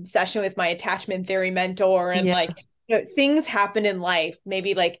and session with my attachment theory mentor, and Yeah. like things happen in life,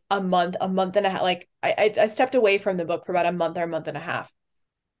 maybe like a month and a half. Like I stepped away from the book for about a month or a month and a half.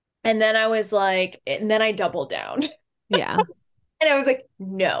 And then I was like, and then I doubled down. Yeah. And I was like,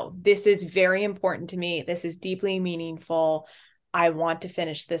 no, this is very important to me. This is deeply meaningful. I want to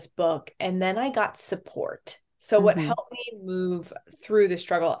finish this book. And then I got support. So, what Mm-hmm. helped me move through the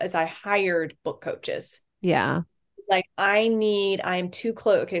struggle is I hired book coaches. Yeah. Like, I'm too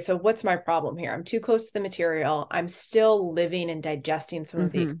close. Okay, so what's my problem here? I'm too close to the material. I'm still living and digesting some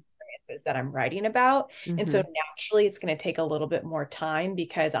of the Mm-hmm. experiences that I'm writing about. And so Mm-hmm. naturally, it's going to take a little bit more time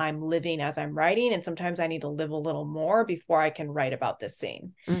because I'm living as I'm writing. And sometimes I need to live a little more before I can write about this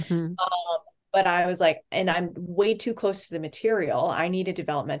scene. Mm-hmm. But I was like, and I'm way too close to the material. I need a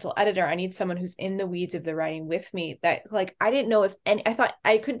developmental editor. I need someone who's in the weeds of the writing with me. That like I didn't know if any, I thought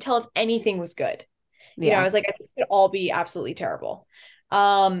I couldn't tell if anything was good. I Yeah. was like, this could all be absolutely terrible.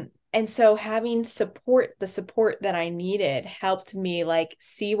 And so having support, the support that I needed helped me like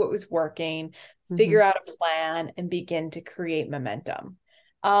see what was working, Mm-hmm. figure out a plan, and begin to create momentum.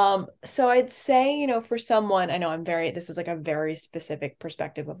 So I'd say, for someone, I know this is like a very specific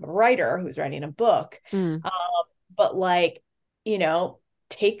perspective of a writer who's writing a book. Mm. Um, but like, you know,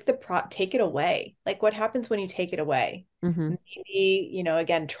 take it away. Like what happens when you take it away? Mm-hmm. Maybe,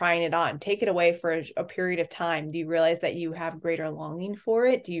 again, trying it on, take it away for a period of time. Do you realize that you have greater longing for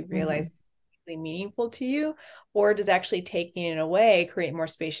it? Do you Mm-hmm. realize it's really meaningful to you? Or does actually taking it away create more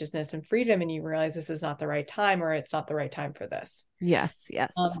spaciousness and freedom and you realize this is not the right time or it's not the right time for this? Yes.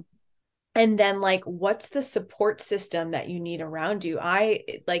 Yes. Um, and then like what's the support system that you need around you? I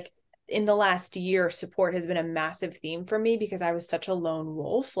like in the last year, support has been a massive theme for me because I was such a lone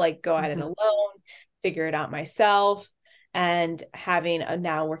wolf, like go at it Mm-hmm. alone, figure it out myself. And having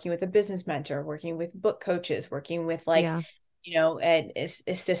now working with a business mentor, working with book coaches, working with like, Yeah. an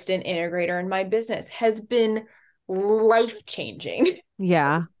assistant integrator in my business has been life changing.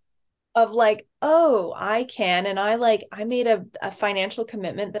 Yeah. Of like, oh, I can. And I made a financial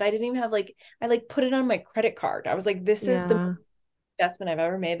commitment that I didn't even have like, I like put it on my credit card. I was like, this is the Yeah. investment I've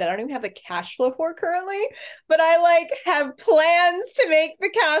ever made that I don't even have the cash flow for currently, but I like have plans to make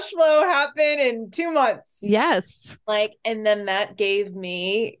the cash flow happen in 2 months. Yes. Like, and then that gave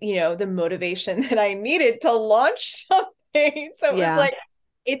me, the motivation that I needed to launch something. So it was Yeah. like,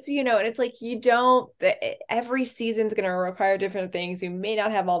 and it's like every season's going to require different things. You may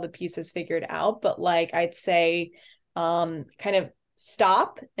not have all the pieces figured out, but like I'd say, kind of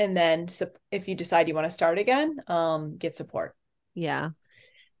stop. And then if you decide you want to start again, get support. Yeah.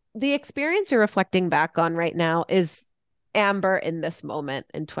 The experience you're reflecting back on right now is Amber in this moment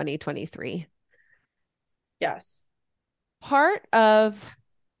in 2023. Yes. Part of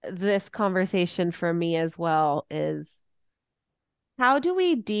this conversation for me as well is how do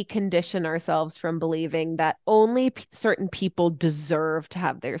we decondition ourselves from believing that only certain people deserve to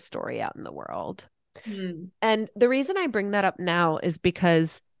have their story out in the world? Hmm. And the reason I bring that up now is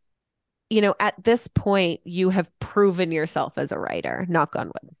because, at this point, you have proven yourself as a writer, knock on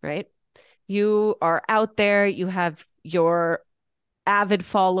wood, right? You are out there, you have your avid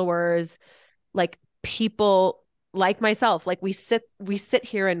followers, like people like myself, like we sit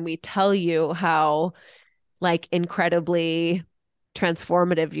here and we tell you how like incredibly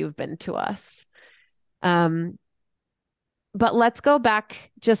transformative you've been to us. Um, but let's go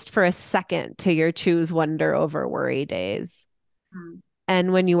back just for a second to your choose wonder over worry days. Hmm.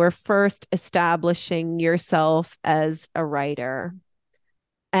 And when you were first establishing yourself as a writer,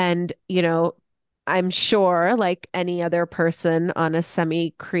 and, I'm sure, like any other person on a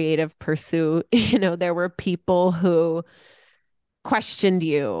semi creative pursuit, there were people who questioned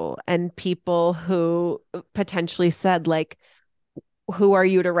you and people who potentially said, like, who are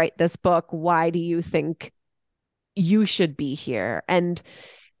you to write this book? Why do you think you should be here? And,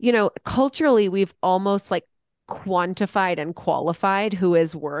 culturally, we've almost like quantified and qualified who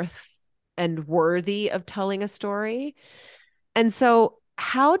is worth and worthy of telling a story. And so,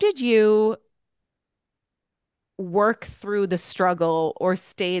 how did you work through the struggle or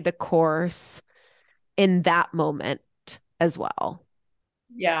stay the course in that moment as well.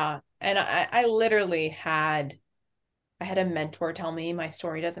 Yeah. And I literally I had a mentor tell me my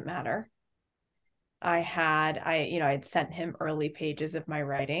story doesn't matter. I had sent him early pages of my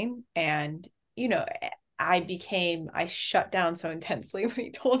writing, and, you know, I shut down so intensely when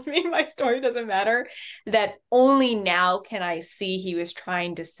he told me my story doesn't matter, that only now can I see he was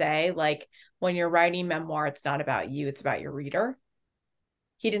trying to say, like, when you're writing memoir, it's not about you, it's about your reader.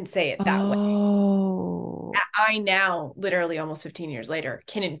 He didn't say it that way. Oh, I now, literally almost 15 years later,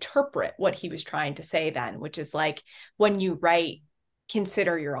 can interpret what he was trying to say then, which is like, when you write,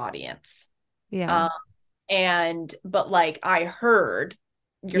 consider your audience. yeah. Um, but like, I heard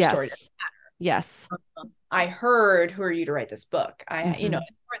your story. Yes. Yes. I heard, who are you to write this book? Hmm.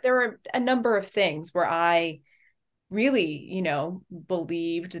 There were a number of things where I really,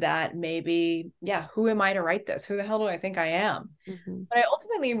 believed that maybe, yeah, who am I to write this? Who the hell do I think I am? Hmm. But I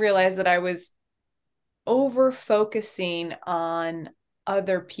ultimately realized that I was over focusing on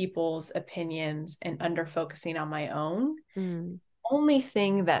other people's opinions and under focusing on my own. Mm. Only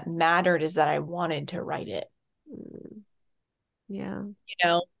thing that mattered is that I wanted to write it, Mm. Yeah.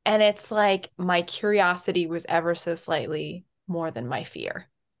 and it's like my curiosity was ever so slightly more than my fear.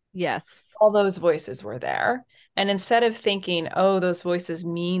 Yes. All those voices were there. And instead of thinking, oh, those voices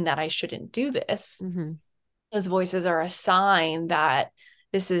mean that I shouldn't do this, Hmm. those voices are a sign that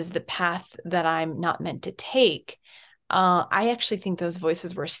this is the path that I'm not meant to take. I actually think those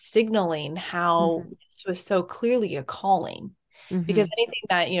voices were signaling how Hmm. this was so clearly a calling. Hmm. Because anything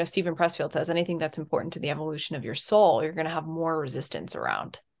that, Stephen Pressfield says, anything that's important to the evolution of your soul, you're going to have more resistance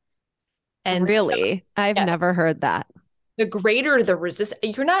around. And so, Really? I've yes, never heard that. the greater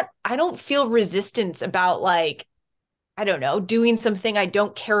the I don't feel resistance about, like, I don't know, doing something I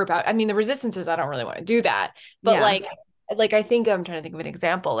don't care about. I mean, the resistance is I don't really want to do that. But Yeah. like I think I'm trying to think of an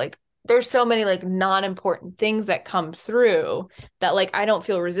example. Like, there's so many like non-important things that come through that, like, I don't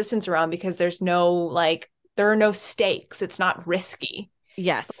feel resistance around, because there are no stakes. It's not risky.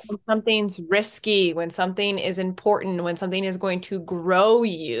 Yes. When something's risky, when something is important, when something is going to grow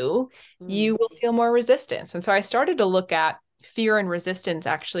you, Mm. you will feel more resistance. And so I started to look at fear and resistance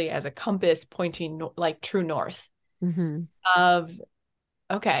actually as a compass pointing like true north Hmm. of,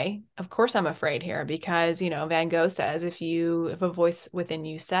 okay, of course I'm afraid here, because, Van Gogh says, if a voice within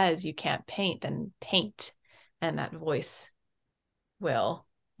you says you can't paint, then paint, and that voice will,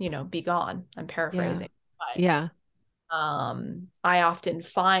 be gone. I'm Yeah. paraphrasing. But Yeah. I often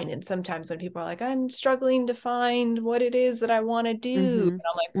find, and sometimes when people are like, I'm struggling to find what it is that I want to do, Hmm. and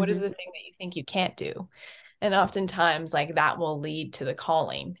I'm like, what is Hmm. the thing that you think you can't do? And oftentimes, like, that will lead to the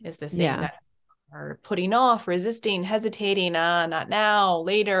calling, is the thing Yeah. that are putting off, resisting, hesitating, not now,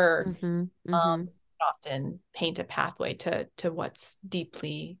 later. Hmm. um, Hmm. Often paint a pathway to what's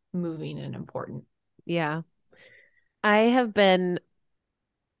deeply moving and important. Yeah. I have been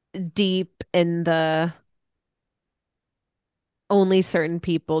deep in the only certain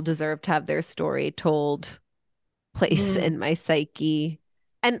people deserve to have their story told place Mm. in my psyche.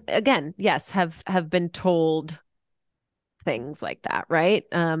 And again, yes, have been told things like that, right?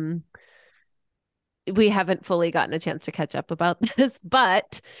 We haven't fully gotten a chance to catch up about this,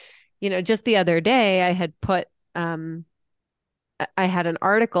 but just the other day I had put I had an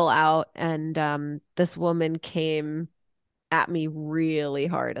article out, and this woman came at me really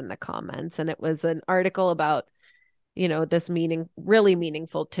hard in the comments, and it was an article about this really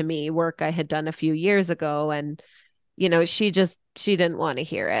meaningful to me work I had done a few years ago. And she didn't want to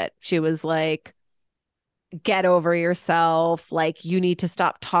hear it. She was like, get over yourself, like you need to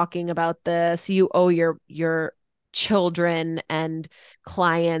stop talking about this. You owe your children and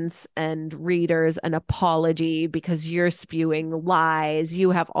clients and readers an apology because you're spewing lies.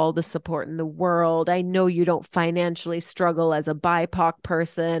 You have all the support in the world. I know you don't financially struggle as a BIPOC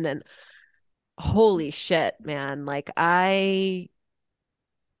person. And holy shit, man, like I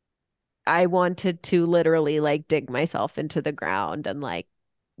wanted to literally like dig myself into the ground and like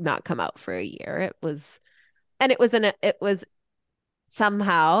not come out for a year. It was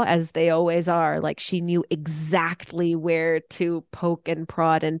somehow, as they always are, like she knew exactly where to poke and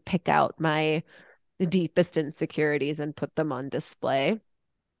prod and pick out my deepest insecurities and put them on display.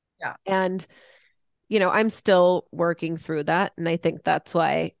 Yeah. And, I'm still working through that. And I think that's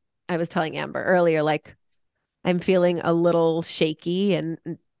why I was telling Amber earlier, like, I'm feeling a little shaky and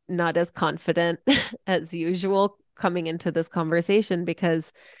not as confident as usual coming into this conversation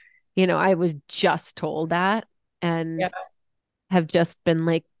because, I was just told that Yeah. and have just been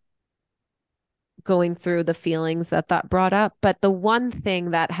like going through the feelings that brought up. But the one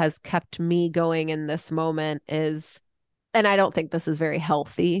thing that has kept me going in this moment is, and I don't think this is very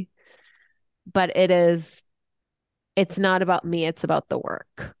healthy, but it's not about me, it's about the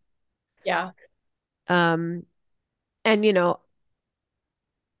work. Yeah. Um, and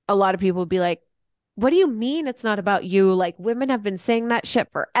a lot of people would be like, what do you mean it's not about you? Like women have been saying that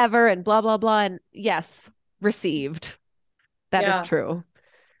shit forever and blah, blah, blah. And yes, received. That is Yeah. true.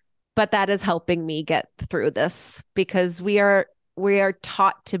 But that is helping me get through this because we are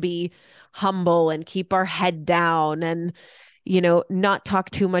taught to be humble and keep our head down and not talk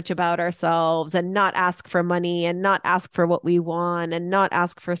too much about ourselves and not ask for money and not ask for what we want and not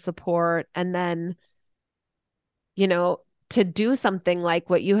ask for support. And then, you know, to do something like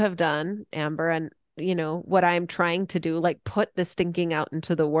what you have done, Amber, and, what I'm trying to do, like put this thinking out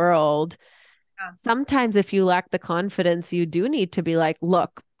into the world. Yeah. Sometimes if you lack the confidence, you do need to be like,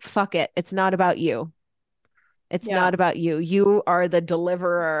 look, fuck it. It's not about you. It's Yeah. not about you. You are the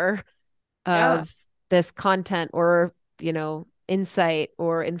deliverer Yeah. of this content or, insight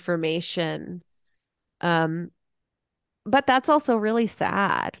or information. Um, but that's also really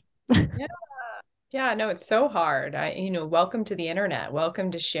sad. Yeah. Yeah. No, it's so hard. Welcome to the internet.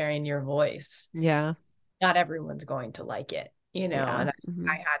 Welcome to sharing your voice. Yeah. Not everyone's going to like it, Yeah. and I Mhm.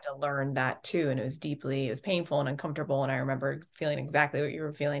 had to learn that too. And it was painful and uncomfortable. And I remember feeling exactly what you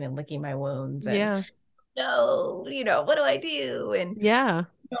were feeling and licking my wounds and Yeah. no, what do I do? And Yeah.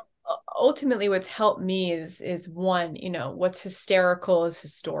 ultimately what's helped me is one, what's hysterical is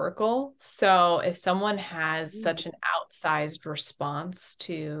historical. So if someone has Mm. such an outsized response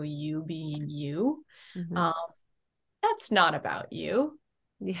to you being you, Mhm. um, that's not about you.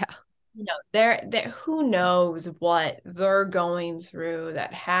 Yeah. There who knows what they're going through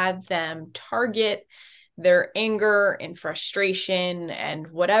that had them target their anger and frustration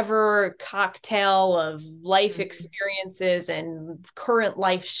and whatever cocktail of life Mhm. experiences and current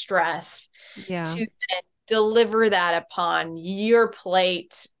life stress Yeah. to then deliver that upon your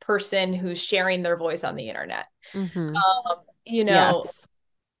plate person who's sharing their voice on the internet. Mhm. Um, you know, Yes.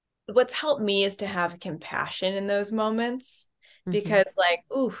 what's helped me is to have compassion in those moments Mhm. because like,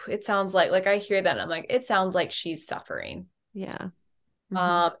 ooh, it sounds like I hear that and I'm like, it sounds like she's suffering. Yeah.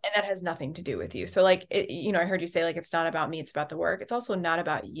 Mhm. And that has nothing to do with you. So like I heard you say like it's not about me, it's about the work. It's also not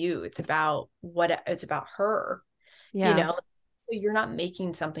about you. It's about her, you Yeah. know. So you're not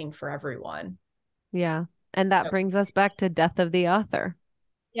making something for everyone. Yeah. And that brings us back to death of the author.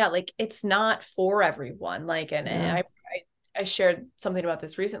 Yeah, like it's not for everyone. Like and Yeah. I shared something about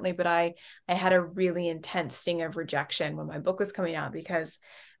this recently, but I had a really intense sting of rejection when my book was coming out because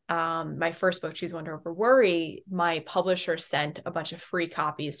my first book, Choose Wonder Over Worry, my publisher sent a bunch of free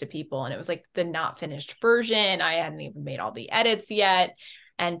copies to people, and it was like the not finished version. I hadn't even made all the edits yet,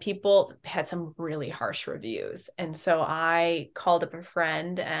 and people had some really harsh reviews. And so I called up a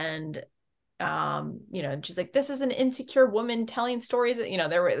friend and she's like, this is an insecure woman telling stories.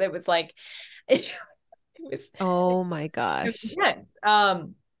 It was like it, it was Oh my gosh. yeah.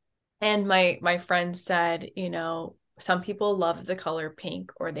 And my friend said, some people love the color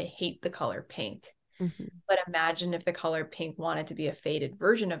pink or they hate the color pink. Mhm. But imagine if the color pink wanted to be a faded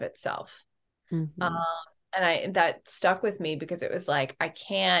version of itself. Um, Mhm. and that stuck with me because it was like, I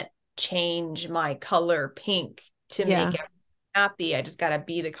can't change my color pink to make Yeah. everyone happy. I just got to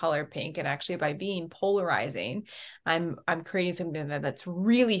be the color pink. And actually by being polarizing, I'm creating something that's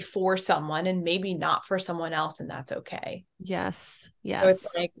really for someone and maybe not for someone else. And that's okay. Yes. So it's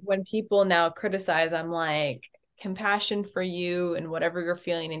Yes. like when people now criticize, I'm like, compassion for you and whatever you're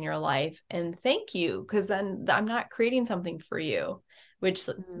feeling in your life. And thank you, because then I'm not creating something for you, which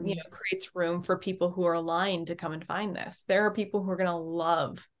Mm. creates room for people who are aligned to come and find this. There are people who are going to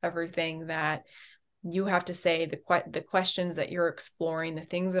love everything that you have to say, the questions that you're exploring, the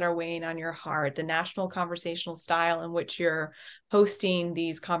things that are weighing on your heart, the national conversational style in which you're hosting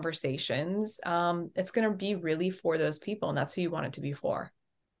these conversations. It's going to be really for those people, and that's who you want it to be for.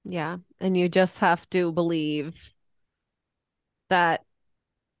 Yeah. And you just have to believe that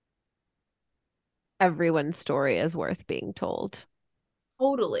everyone's story is worth being told.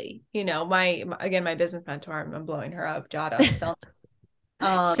 Totally. My business mentor, I'm blowing her up, Jada. So,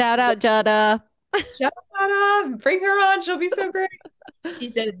 um, Shout out Jada. shout out, bring her on. She'll be so great. She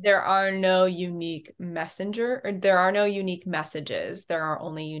says there are no unique messenger, or there are no unique messages. There are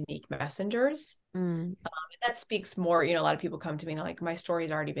only unique messengers. Mm. That speaks more. A lot of people come to me and they're like, my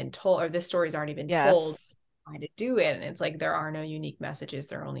story's already been told, or this story's already been told. Yes. Trying to do it. And it's like, there are no unique messages.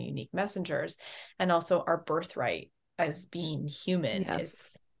 There are only unique messengers. And also our birthright as being human is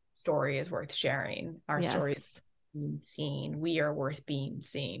Yes. story is worth sharing. Our story is Yes. being seen. We are worth being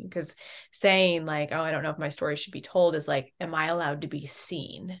seen. Because saying like, oh, I don't know if my story should be told is like, am I allowed to be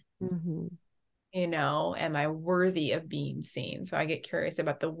seen? Mm-hmm. Am I worthy of being seen? So I get curious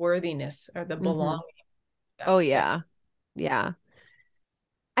about the worthiness or the Mm-hmm. belonging Oh, that's there. yeah. Yeah.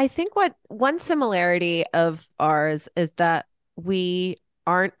 I think what one similarity of ours is that we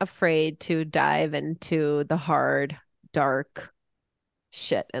aren't afraid to dive into the hard, dark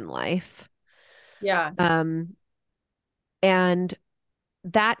shit in life. Yeah. Um, and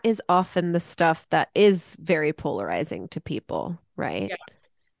that is often the stuff that is very polarizing to people, right?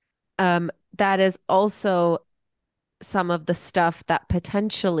 Yeah. That is also some of the stuff that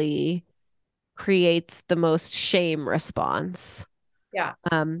potentially creates the most shame response. Yeah.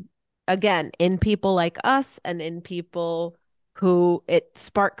 Um, Again, in people like us and in people who it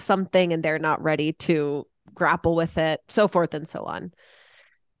sparks something and they're not ready to grapple with it, so forth and so on.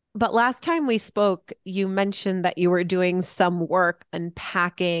 But last time we spoke, you mentioned that you were doing some work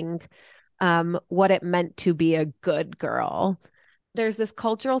unpacking what it meant to be a good girl. There's this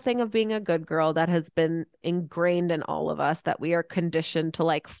cultural thing of being a good girl that has been ingrained in all of us that we are conditioned to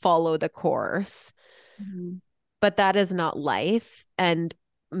like follow the course, Mhm. but that is not life. And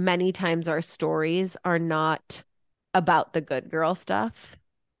many times our stories are not about the good girl stuff.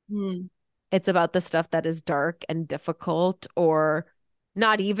 Mhm. It's about the stuff that is dark and difficult, or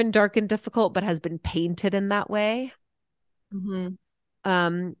not even dark and difficult, but has been painted in that way. Mhm.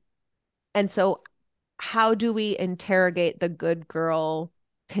 Um, and so, how do we interrogate the good girl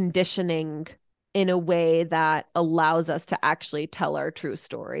conditioning in a way that allows us to actually tell our true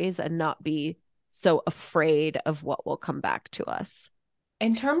stories and not be so afraid of what will come back to us?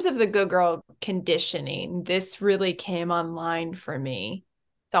 In terms of the good girl conditioning, this really came online for me.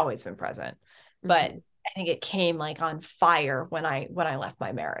 It's always been present, but Mm-hmm. I think it came like on fire when I left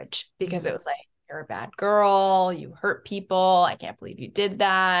my marriage because it Mm-hmm. was like, you're a bad girl, you hurt people, I can't believe you did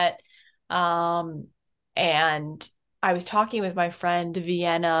that. Um, and I was talking with my friend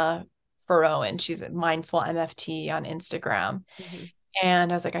Vienna Furrowan. She's a mindful MFT on Instagram. Mm-hmm.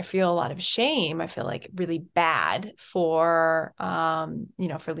 And I was like, I feel a lot of shame. I feel like really bad for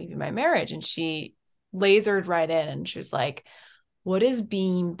for leaving my marriage. And she lasered right in and she was like, what does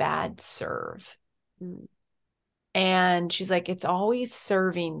being bad serve? Mm-hmm. And she's like, it's always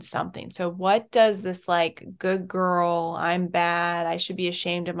serving something. So what does this like good girl, I'm bad, I should be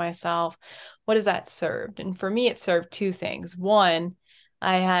ashamed of myself, what does that serve? And for me, it served two things. One,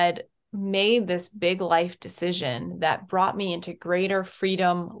 I had made this big life decision that brought me into greater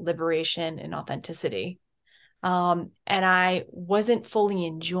freedom, liberation, and authenticity. And I wasn't fully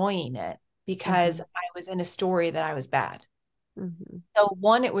enjoying it because Mm-hmm. I was in a story that I was bad. Mm-hmm. So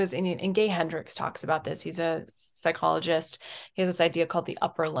one, it was and Gay Hendricks talks about this. He's a psychologist. He has this idea called the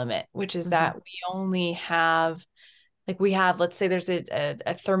upper limit, which is Mm-hmm. that we only have let's say there's a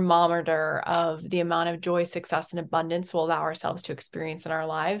thermometer of the amount of joy, success, and abundance we'll allow ourselves to experience in our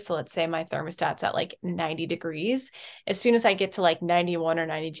lives. So let's say my thermostat's at like 90 degrees. As soon as I get to like 91 or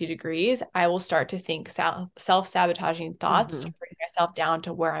 92 degrees, I will start to think self-sabotaging thoughts Mm-hmm. to bring myself down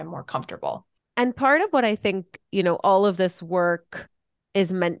to where I'm more comfortable. And part of what I think, all of this work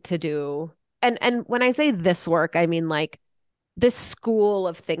is meant to do, and when I say this work, I mean like this school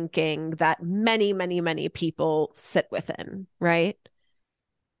of thinking that many, many, many people sit within, right?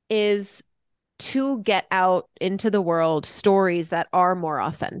 Is to get out into the world stories that are more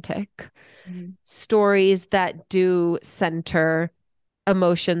authentic, Mhm. stories that do center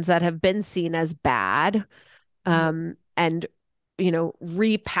emotions that have been seen as bad, and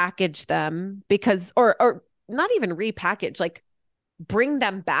repackage them because or not even repackage, like bring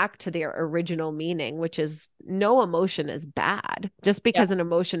them back to their original meaning, which is no emotion is bad. Just Yeah. because an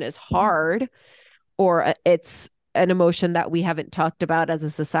emotion is hard or it's an emotion that we haven't talked about as a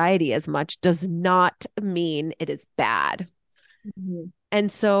society as much does not mean it is bad. Mhm.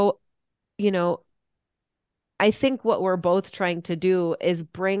 And so, you know, I think what we're both trying to do is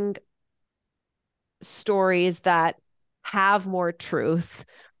bring stories that have more truth,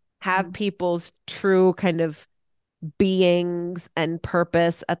 have Mhm. people's true kind of beings and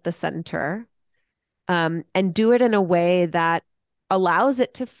purpose at the center, and do it in a way that allows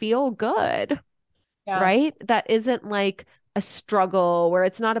it to feel good, Yeah. right? That isn't like a struggle where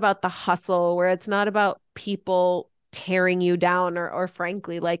it's not about the hustle, where it's not about people tearing you down or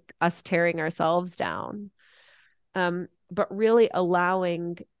frankly, like us tearing ourselves down. But really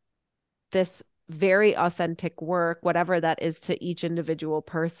allowing this very authentic work, whatever that is to each individual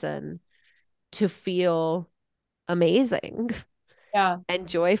person, to feel amazing Yeah. and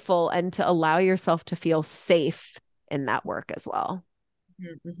joyful and to allow yourself to feel safe in that work as well.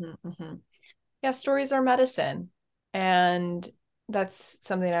 Mhm. Mhm. Mhm. Yeah, stories are medicine. And that's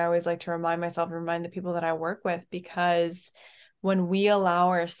something I always like to remind myself and remind the people that I work with, because when we allow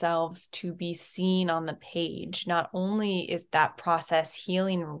ourselves to be seen on the page, not only is that process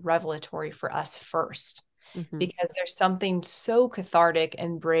healing and revelatory for us first, because there's something so cathartic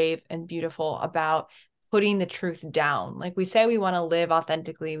and brave and beautiful about putting the truth down. Like we say, we want to live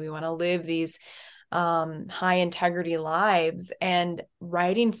authentically. We want to live these high integrity lives, and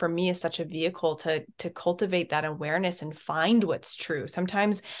writing for me is such a vehicle to cultivate that awareness and find what's true.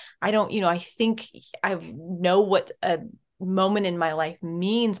 Sometimes I don't, I think I know what a moment in my life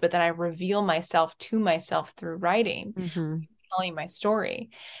means, but then I reveal myself to myself through writing, telling my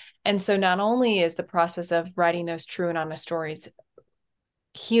story. And so not only is the process of writing those true and honest stories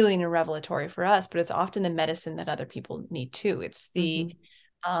healing and revelatory for us, but it's often the medicine that other people need too. It's the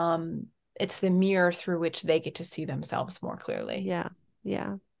mirror through which they get to see themselves more clearly. Yeah.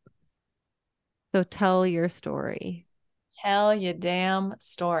 Yeah. So tell your story. Tell your damn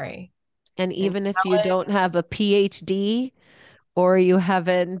story. And even if you don't have a PhD or you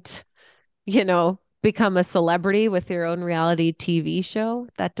haven't, become a celebrity with your own reality TV show,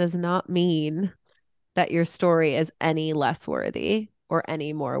 that does not mean that your story is any less worthy or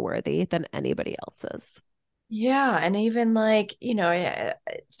any more worthy than anybody else's. Yeah. And even like,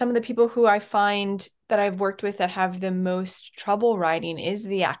 some of the people who I find that I've worked with that have the most trouble writing is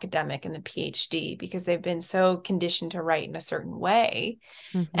the academic and the PhD, because they've been so conditioned to write in a certain way.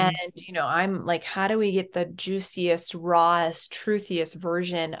 And, I'm like, how do we get the juiciest, rawest, truthiest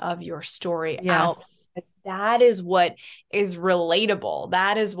version of your story out? That is what is relatable.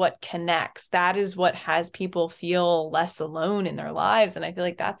 That is what connects. That is what has people feel less alone in their lives. And I feel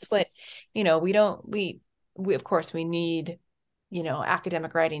like that's what, we of course we need,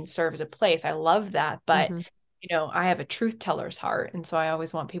 academic writing serves a place. I love that. But, I have a truth teller's heart. And so I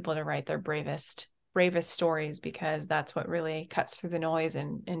always want people to write their bravest stories, because that's what really cuts through the noise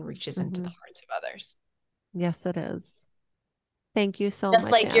and reaches into the hearts of others. Yes, it is. Thank you so much.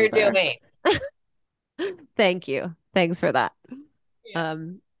 Just like Amber. You're doing. Thank you. Thanks for that. Yeah.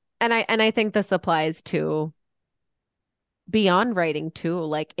 And I think this applies to beyond writing too,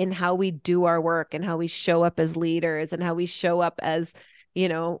 like in how we do our work and how we show up as leaders and how we show up as,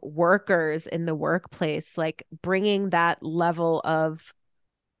 workers in the workplace, like bringing that level of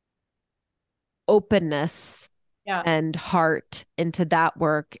openness and heart into that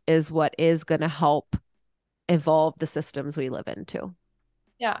work is what is going to help evolve the systems we live into.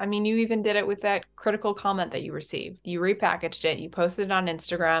 Yeah. I mean, you even did it with that critical comment that you received. You repackaged it, you posted it on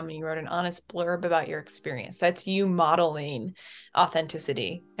Instagram, and you wrote an honest blurb about your experience. That's you modeling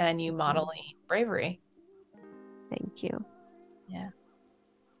authenticity and you modeling bravery. Thank you. Yeah.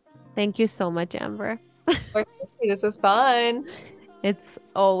 Thank you so much, Amber. This was fun. It's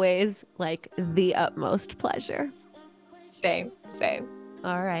always like the utmost pleasure. Same.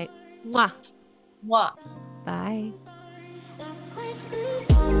 All right. Mwah. Mwah. Bye.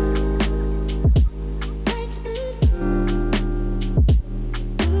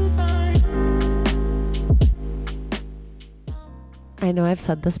 I know I've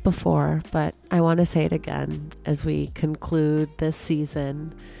said this before, but I want to say it again as we conclude this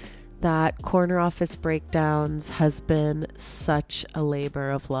season, that Corner Office Breakdowns has been such a labor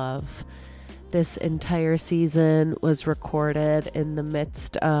of love. This entire season was recorded in the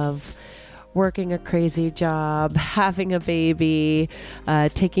midst of working a crazy job, having a baby,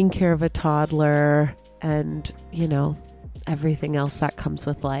 taking care of a toddler, and, everything else that comes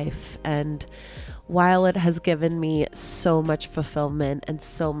with life. And while it has given me so much fulfillment and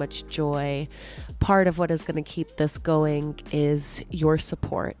so much joy, part of what is going to keep this going is your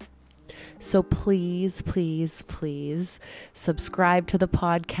support. So please, please, please subscribe to the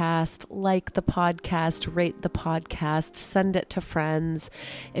podcast, like the podcast, rate the podcast, send it to friends.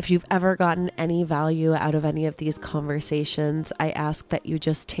 If you've ever gotten any value out of any of these conversations, I ask that you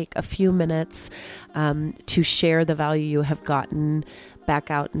just take a few minutes to share the value you have gotten back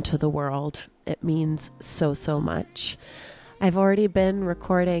out into the world. It means so, so much. I've already been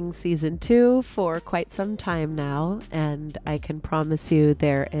recording season 2 for quite some time now, and I can promise you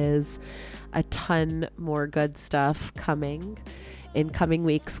there is a ton more good stuff coming in coming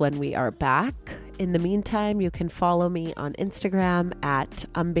weeks when we are back. In the meantime, you can follow me on Instagram at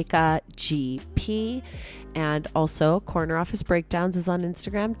AmbikaGP, and also Corner Office Breakdowns is on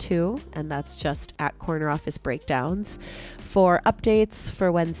Instagram too, and that's just at Corner Office Breakdowns for updates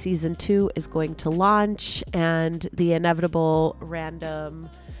for when season 2 is going to launch and the inevitable random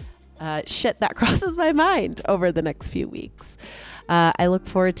shit that crosses my mind over the next few weeks. I look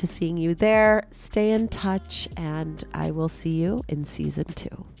forward to seeing you there. Stay in touch, and I will see you in season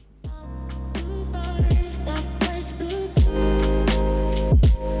 2.